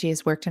 Technology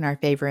has worked in our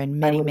favor in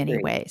many, many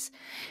ways.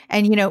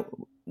 And,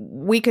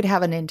 we could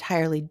have an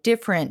entirely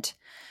different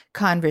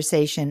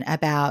conversation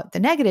about the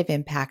negative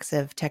impacts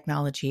of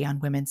technology on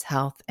women's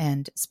health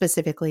and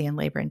specifically in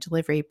labor and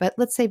delivery, but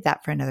let's save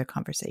that for another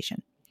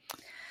conversation.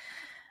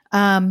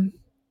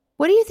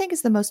 What do you think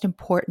is the most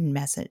important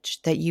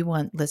message that you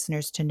want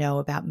listeners to know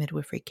about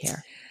midwifery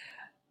care?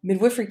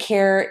 Midwifery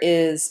care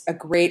is a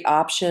great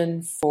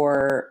option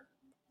for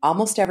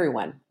almost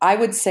everyone. I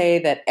would say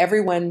that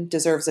everyone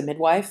deserves a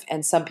midwife,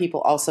 and some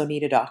people also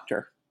need a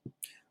doctor.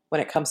 when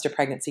it comes to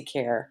pregnancy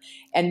care.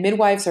 And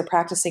midwives are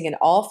practicing in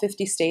all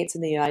 50 states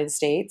in the United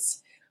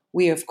States.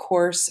 We, of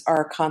course,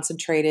 are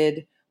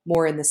concentrated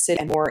more in the city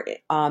and more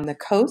on the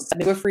coast.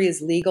 Midwifery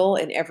is legal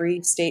in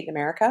every state in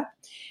America.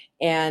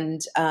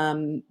 And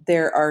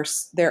there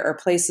are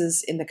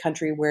places in the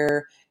country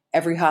where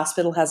every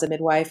hospital has a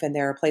midwife, and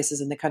there are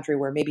places in the country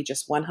where maybe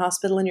just one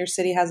hospital in your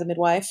city has a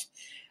midwife.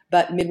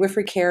 But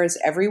midwifery care is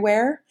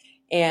everywhere,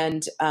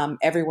 and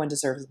everyone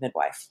deserves a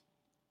midwife.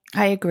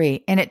 I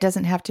agree. And it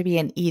doesn't have to be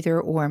an either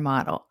or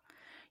model.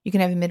 You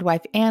can have a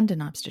midwife and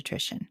an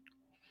obstetrician.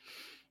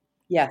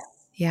 Yes.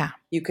 Yeah.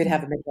 You could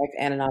have a midwife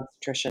and an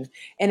obstetrician.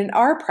 And in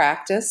our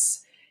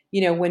practice,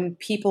 when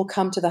people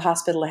come to the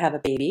hospital to have a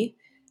baby,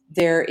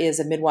 there is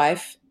a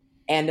midwife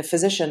and a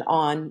physician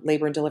on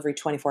labor and delivery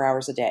 24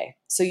 hours a day.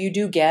 So you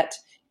do get,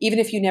 even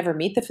if you never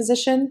meet the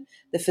physician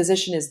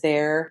is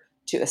there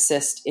to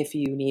assist if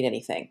you need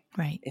anything,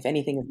 right? If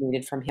anything is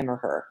needed from him or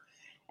her.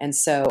 And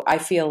so I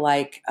feel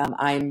like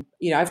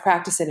I've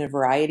practiced in a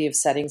variety of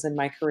settings in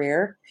my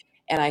career,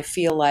 and I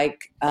feel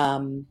like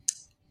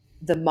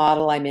the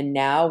model I'm in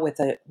now with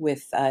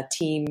a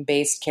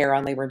team-based care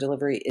on labor and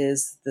delivery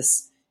is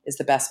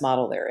the best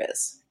model there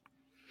is.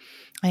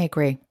 I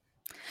agree.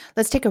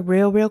 Let's take a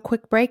real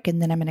quick break,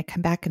 and then I'm going to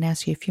come back and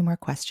ask you a few more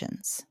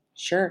questions.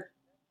 Sure.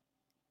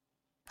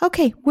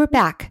 Okay, we're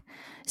back.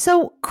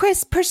 So,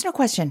 Chris, personal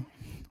question.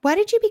 Why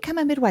did you become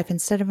a midwife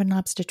instead of an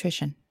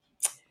obstetrician?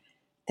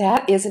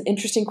 That is an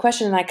interesting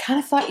question, and I kind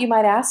of thought you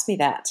might ask me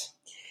that.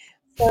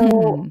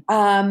 So,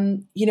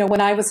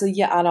 when I was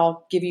and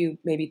I'll give you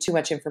maybe too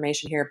much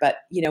information here, but,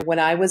 when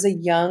I was a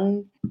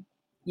young,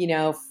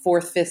 4th,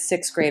 5th,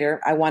 6th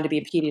grader, I wanted to be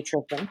a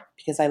pediatrician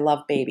because I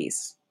love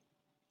babies.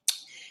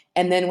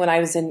 And then when I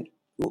was in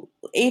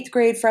 8th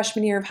grade,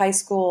 freshman year of high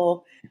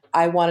school,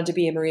 I wanted to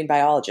be a marine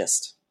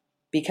biologist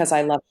because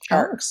I love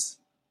sharks.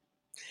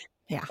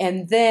 Yeah.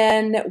 And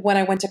then when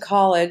I went to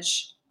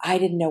college, I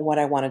didn't know what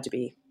I wanted to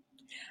be.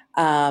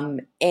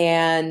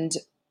 And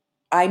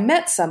I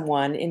met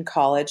someone in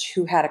college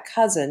who had a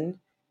cousin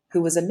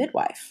who was a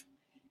midwife.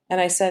 And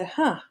I said,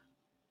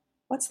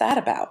 what's that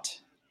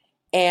about?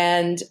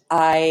 And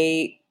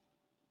I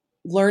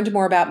learned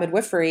more about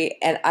midwifery,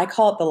 and I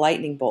call it the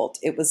lightning bolt.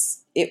 It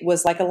was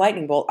like a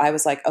lightning bolt. I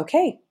was like,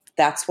 okay,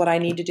 that's what I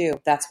need to do.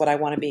 That's what I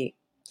want to be.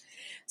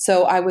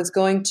 So I was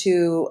going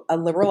to a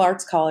liberal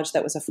arts college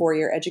that was a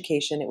 4-year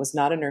education. It was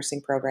not a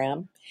nursing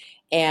program.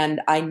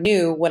 And I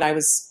knew when I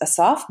was a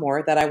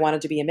sophomore that I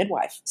wanted to be a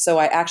midwife. So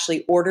I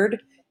actually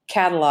ordered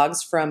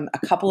catalogs from a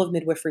couple of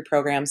midwifery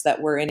programs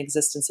that were in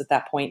existence at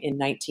that point in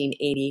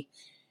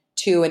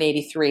 1982 and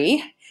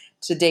 83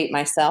 to date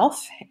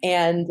myself.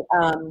 And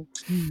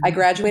I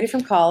graduated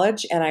from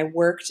college, and I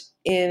worked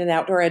in an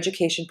outdoor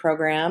education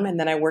program, and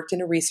then I worked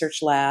in a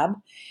research lab.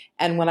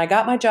 And when I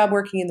got my job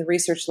working in the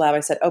research lab,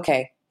 I said,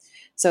 okay,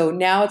 so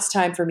now it's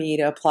time for me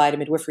to apply to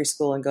midwifery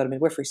school and go to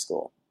midwifery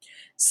school.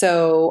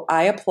 So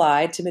I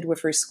applied to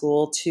midwifery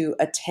school to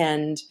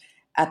attend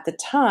at the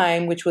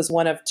time, which was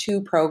one of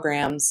 2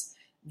 programs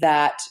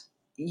that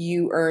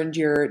you earned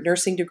your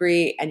nursing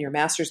degree and your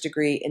master's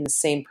degree in the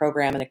same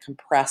program in a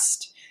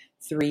compressed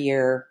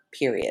 3-year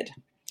period.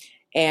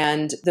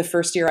 And the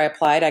first year I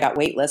applied, I got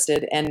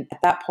waitlisted. And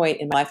at that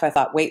point in my life, I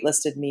thought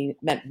waitlisted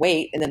meant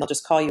wait, and then they'll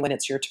just call you when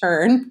it's your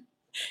turn.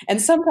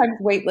 And sometimes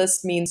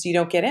waitlist means you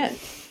don't get in.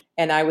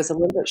 And I was a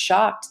little bit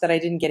shocked that I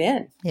didn't get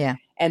in. Yeah.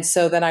 And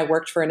so then I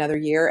worked for another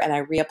year, and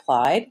I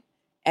reapplied.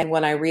 And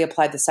when I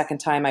reapplied the second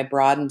time, I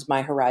broadened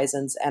my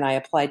horizons, and I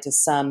applied to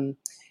some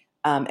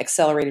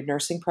accelerated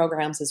nursing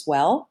programs as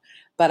well.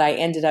 But I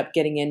ended up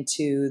getting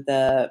into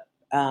the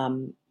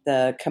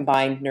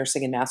combined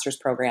nursing and master's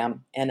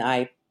program, and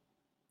I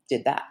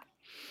did that.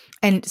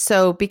 And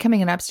so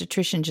becoming an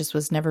obstetrician just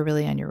was never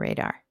really on your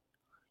radar.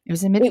 It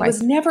was a midwife. It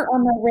was never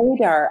on my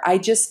radar. I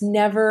just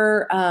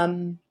never,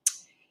 I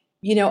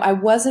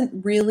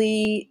wasn't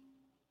really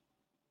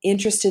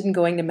interested in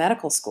going to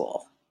medical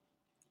school.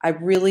 I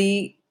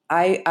looked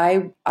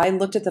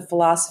at the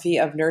philosophy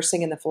of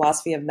nursing and the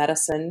philosophy of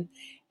medicine,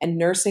 and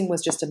nursing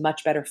was just a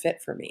much better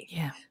fit for me.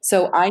 Yeah.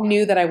 So I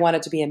knew that I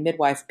wanted to be a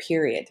midwife,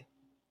 period.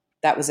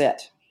 That was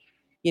it.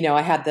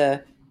 I had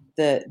the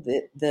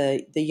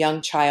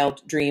young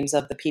child dreams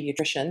of the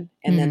pediatrician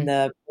and then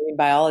the marine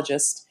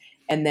biologist.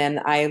 And then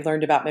I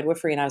learned about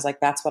midwifery, and I was like,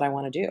 that's what I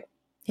want to do.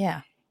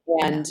 Yeah.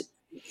 And,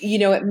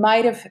 it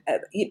might have,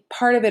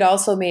 part of it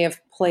also may have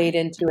played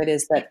into it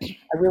is that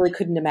I really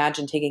couldn't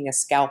imagine taking a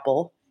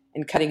scalpel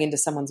and cutting into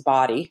someone's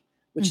body,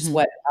 which is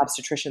what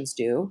obstetricians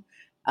do.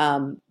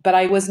 But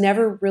I was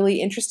never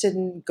really interested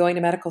in going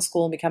to medical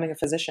school and becoming a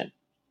physician.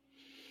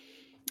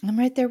 I'm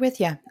right there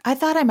with you. I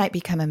thought I might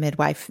become a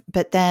midwife,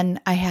 but then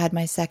I had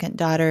my second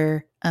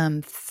daughter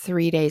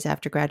 3 days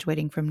after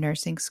graduating from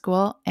nursing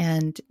school,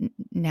 and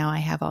now I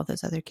have all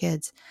those other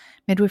kids.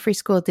 Midwifery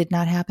school did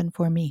not happen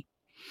for me.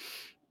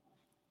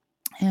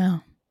 Yeah.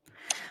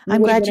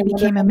 I'm glad you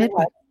became a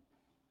midwife.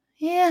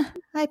 Yeah,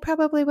 I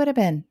probably would have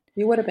been.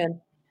 You would have been.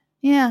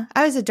 Yeah,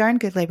 I was a darn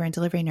good labor and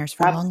delivery nurse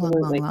for a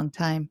long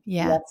time.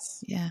 Yeah.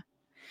 Yes. Yeah.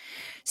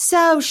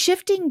 So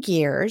shifting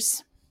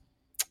gears,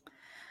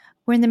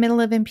 We're in the middle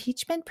of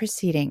impeachment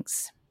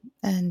proceedings,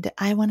 and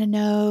I want to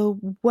know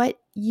what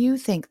you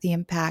think the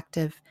impact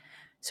of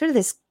sort of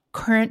this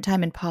current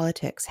time in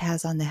politics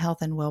has on the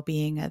health and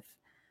well-being of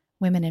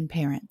women and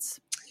parents.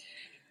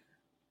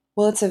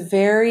 Well, it's a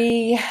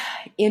very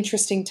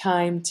interesting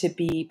time to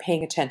be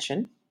paying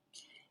attention.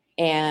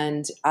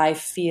 And I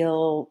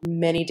feel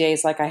many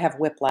days like I have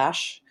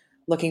whiplash,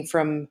 looking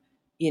from,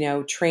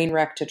 train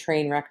wreck to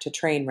train wreck to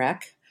train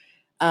wreck.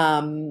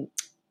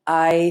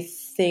 I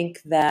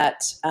think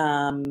that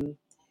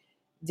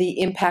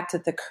the impact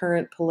that the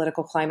current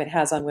political climate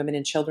has on women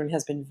and children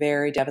has been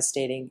very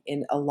devastating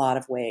in a lot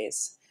of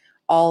ways.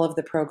 All of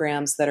the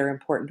programs that are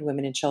important to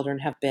women and children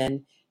have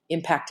been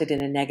impacted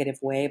in a negative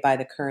way by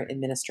the current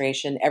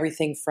administration.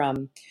 Everything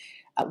from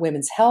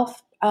women's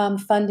health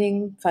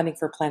funding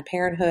for Planned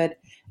Parenthood,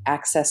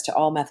 access to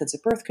all methods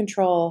of birth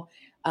control,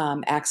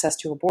 access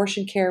to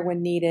abortion care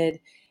when needed,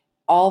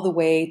 all the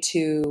way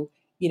to,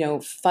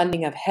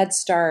 funding of Head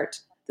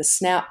Start, the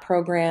SNAP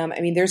program. I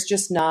mean, there's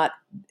just not,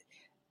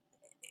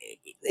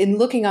 in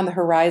looking on the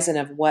horizon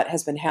of what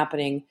has been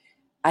happening,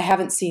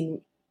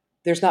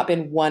 there's not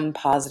been one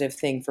positive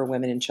thing for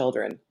women and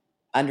children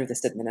under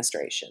this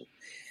administration.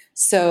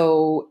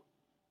 So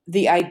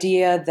the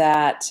idea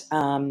that,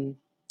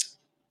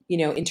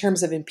 in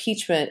terms of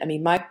impeachment, I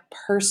mean, my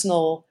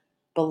personal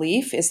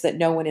belief is that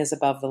no one is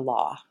above the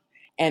law.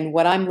 And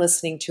what I'm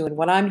listening to and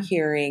what I'm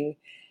hearing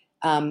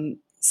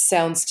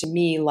sounds to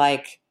me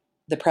like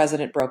the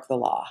president broke the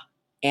law.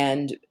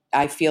 And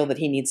I feel that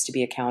he needs to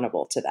be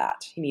accountable to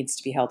that. He needs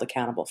to be held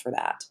accountable for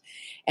that.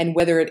 And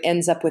whether it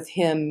ends up with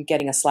him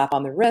getting a slap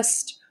on the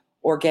wrist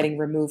or getting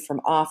removed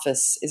from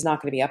office is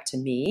not going to be up to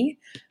me.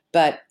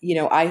 But,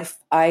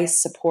 I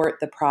support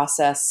the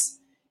process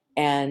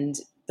and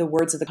the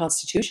words of the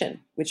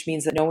Constitution, which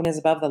means that no one is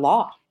above the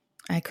law.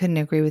 I couldn't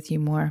agree with you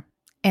more.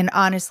 And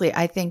honestly,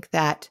 I think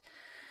that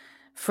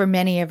for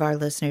many of our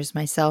listeners,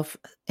 myself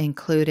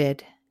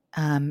included,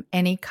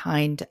 any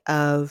kind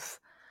of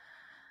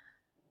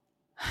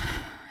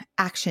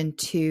action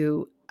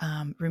to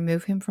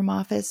remove him from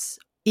office,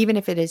 even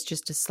if it is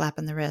just a slap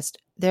on the wrist.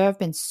 There have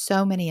been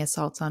so many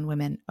assaults on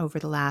women over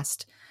the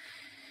last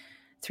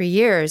 3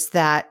 years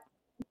that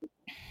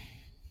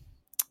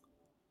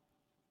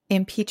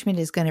impeachment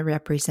is going to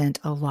represent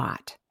a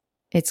lot.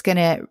 It's going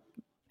to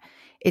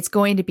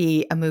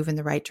be a move in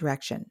the right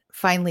direction.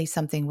 Finally,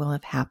 something will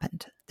have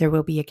happened. There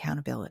will be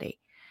accountability.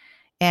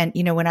 And,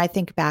 when I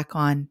think back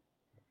on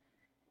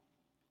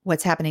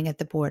what's happening at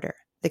the border,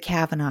 the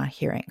Kavanaugh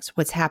hearings,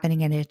 what's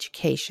happening in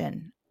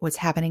education, what's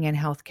happening in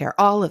healthcare,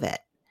 all of it,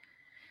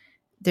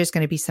 there's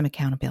going to be some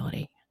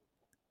accountability.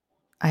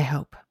 I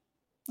hope.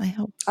 I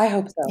hope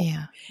so.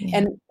 Yeah.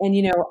 And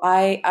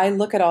I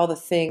look at all the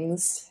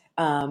things,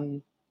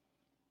 that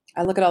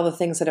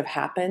have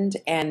happened,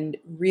 and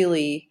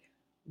really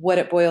what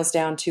it boils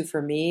down to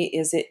for me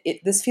is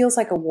this feels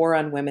like a war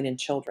on women and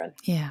children.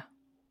 Yeah.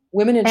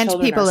 Women and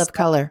children people of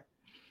color.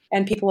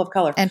 And people of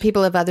color. And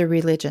people of other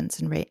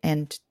religions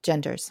and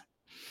genders.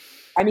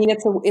 I mean,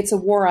 it's a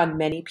war on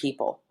many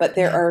people, but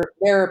there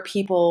are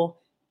people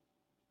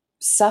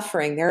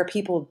suffering. There are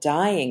people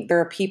dying. There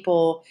are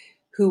people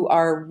who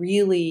are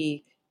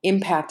really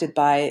impacted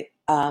by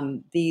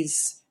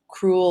these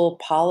cruel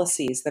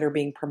policies that are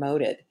being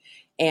promoted.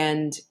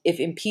 And if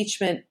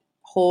impeachment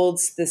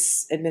holds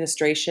this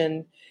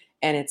administration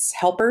and its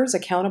helpers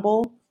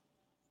accountable,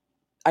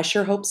 I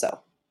sure hope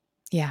so.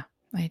 Yeah,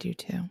 I do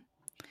too.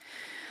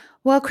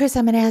 Well, Chris,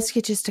 I'm going to ask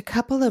you just a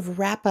couple of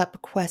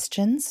wrap-up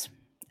questions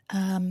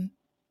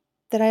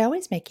that I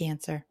always make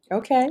answer.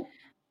 Okay.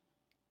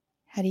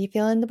 How do you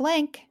feel in the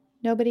blank?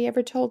 Nobody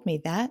ever told me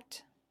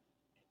that.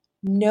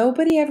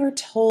 Nobody ever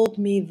told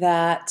me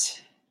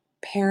that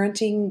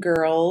parenting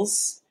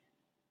girls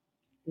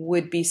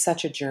would be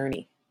such a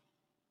journey.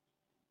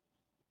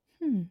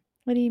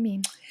 What do you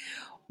mean?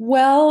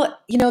 Well,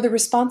 the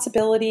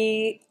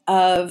responsibility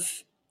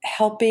of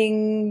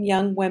helping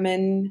young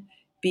women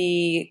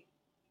be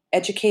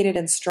educated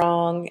and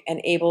strong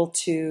and able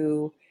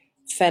to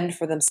fend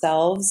for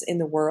themselves in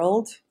the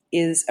world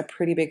is a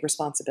pretty big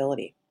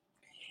responsibility.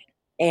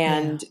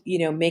 And,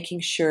 making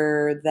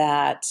sure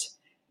that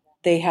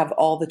they have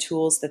all the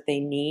tools that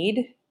they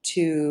need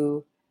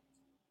to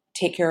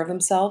take care of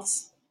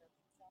themselves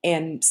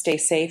and stay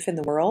safe in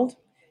the world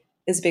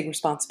is a big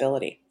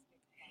responsibility.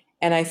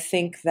 And I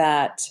think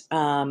that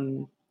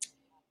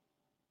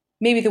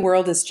maybe the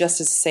world is just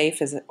as safe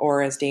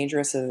or as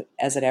dangerous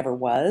as it ever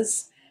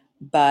was,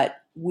 but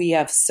we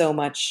have so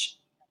much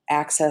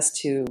access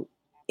to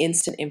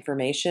instant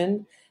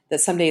information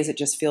that some days it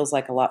just feels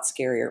like a lot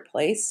scarier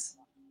place.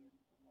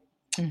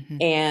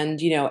 Mm-hmm.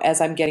 And, as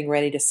I'm getting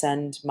ready to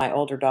send my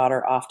older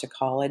daughter off to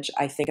college,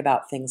 I think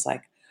about things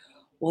like,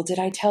 well, did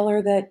I tell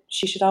her that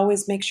she should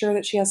always make sure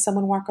that she has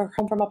someone walk her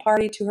home from a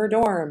party to her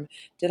dorm?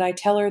 Did I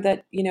tell her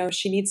that,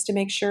 she needs to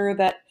make sure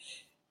that,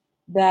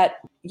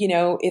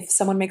 if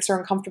someone makes her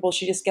uncomfortable,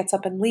 she just gets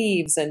up and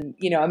leaves? And,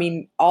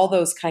 all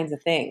those kinds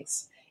of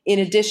things. In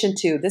addition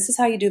to, this is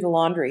how you do the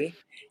laundry.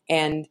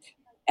 And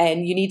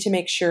you need to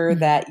make sure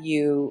that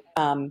you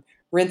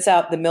rinse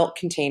out the milk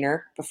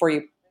container before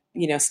you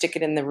stick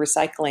it in the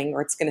recycling,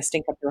 or it's going to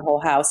stink up your whole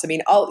house. I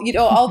mean,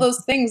 all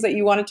those things that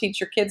you want to teach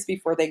your kids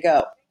before they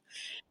go.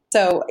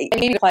 So I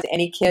mean, it applies to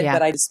any kid,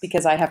 but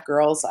because I have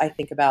girls, I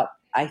think about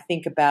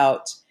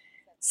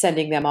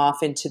sending them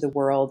off into the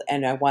world,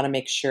 and I want to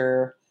make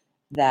sure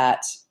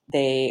that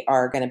they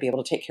are going to be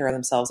able to take care of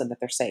themselves and that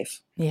they're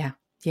safe. Yeah.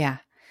 Yeah.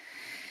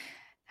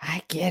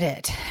 I get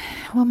it.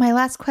 Well, my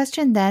last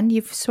question then,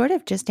 you've sort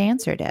of just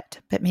answered it,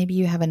 but maybe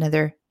you have an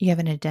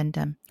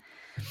addendum.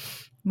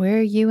 Where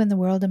are you in the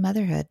world of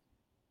motherhood?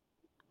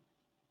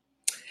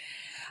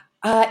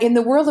 In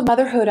the world of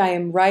motherhood, I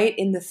am right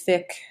in the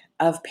thick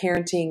of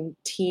parenting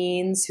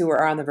teens who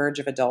are on the verge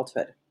of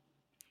adulthood.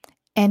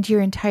 And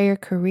your entire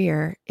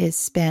career is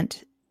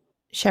spent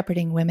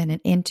shepherding women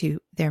into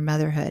their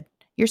motherhood.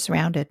 You're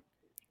surrounded.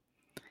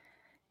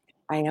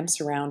 I am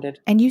surrounded.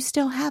 And you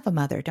still have a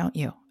mother, don't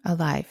you?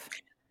 Alive.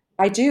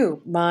 I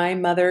do. My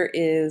mother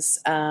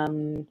is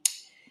in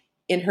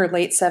her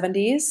late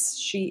 70s.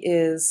 She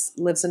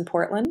lives in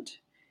Portland.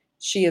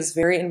 She is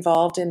very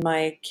involved in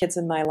my kids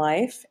and my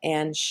life.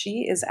 And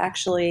she is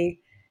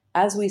actually,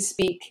 as we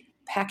speak,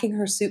 packing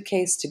her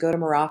suitcase to go to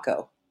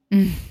Morocco.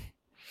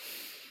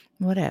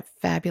 What a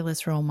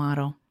fabulous role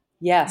model.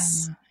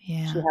 Yes.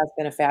 Yeah. She has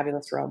been a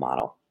fabulous role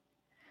model.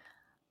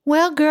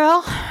 Well,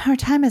 girl, our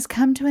time has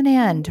come to an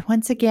end.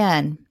 Once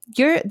again,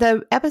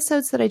 the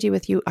episodes that I do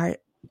with you are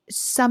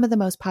some of the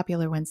most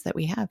popular ones that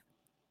we have.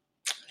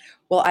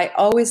 Well, I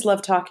always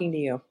love talking to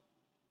you.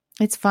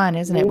 It's fun,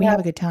 isn't it? We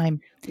have a good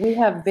time. We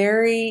have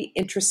very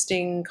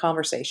interesting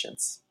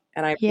conversations.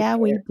 And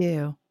we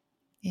do.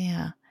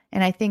 Yeah.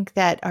 And I think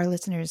that our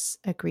listeners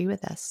agree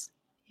with us.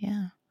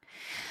 Yeah.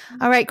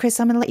 All right, Chris,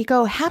 I'm going to let you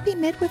go. Happy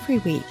Midwifery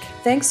Week.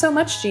 Thanks so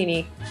much,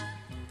 Jeannie.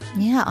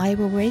 Yeah, I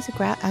will raise a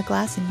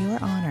glass in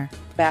your honor.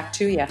 Back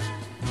to you.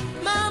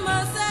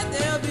 Mama said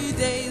there'll be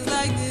days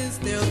like this.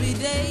 There'll be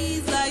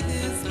days like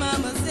this.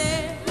 Mama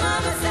said,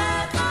 Mama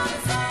said, Mama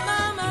said,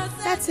 Mama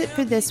said. That's it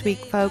for this week,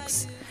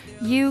 folks.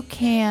 You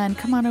can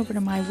come on over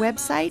to my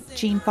website,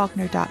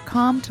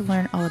 jeannefaulkner.com, to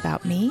learn all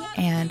about me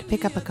and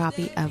pick up a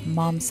copy of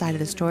Mom's Side of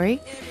the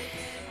Story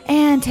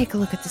and take a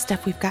look at the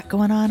stuff we've got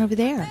going on over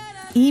there.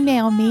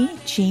 Email me,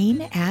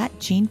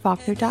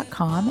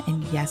 jeanne@jeannefaulkner.com,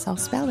 and yes, I'll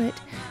spell it,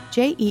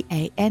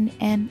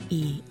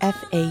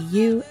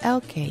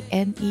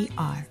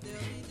 JeanneFaulkner.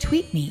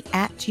 Tweet me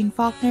 @Jeanne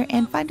Faulkner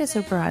and find us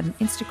over on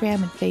Instagram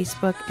and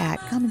Facebook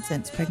at Common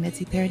Sense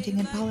Pregnancy, Parenting,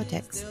 and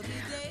Politics.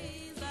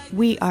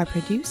 We are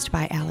produced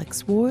by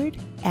Alex Ward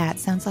at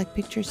Sounds Like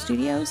Picture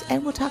Studios,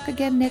 and we'll talk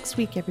again next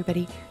week,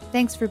 everybody.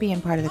 Thanks for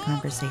being part of the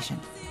conversation.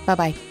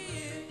 Bye-bye.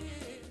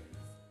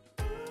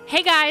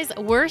 Hey guys,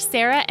 we're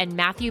Sarah and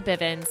Matthew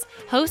Bivens,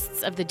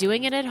 hosts of the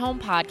Doing It at Home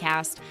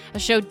podcast, a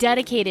show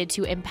dedicated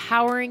to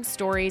empowering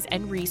stories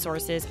and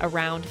resources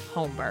around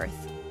home birth.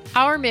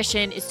 Our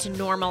mission is to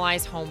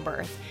normalize home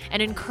birth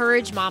and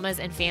encourage mamas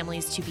and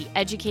families to be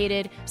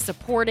educated,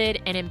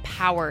 supported, and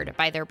empowered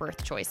by their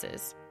birth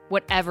choices,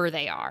 whatever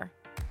they are.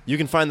 You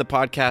can find the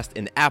podcast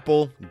in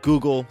Apple,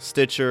 Google,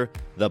 Stitcher,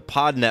 the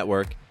Pod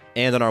Network,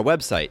 and on our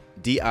website,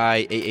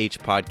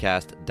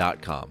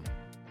 diahpodcast.com.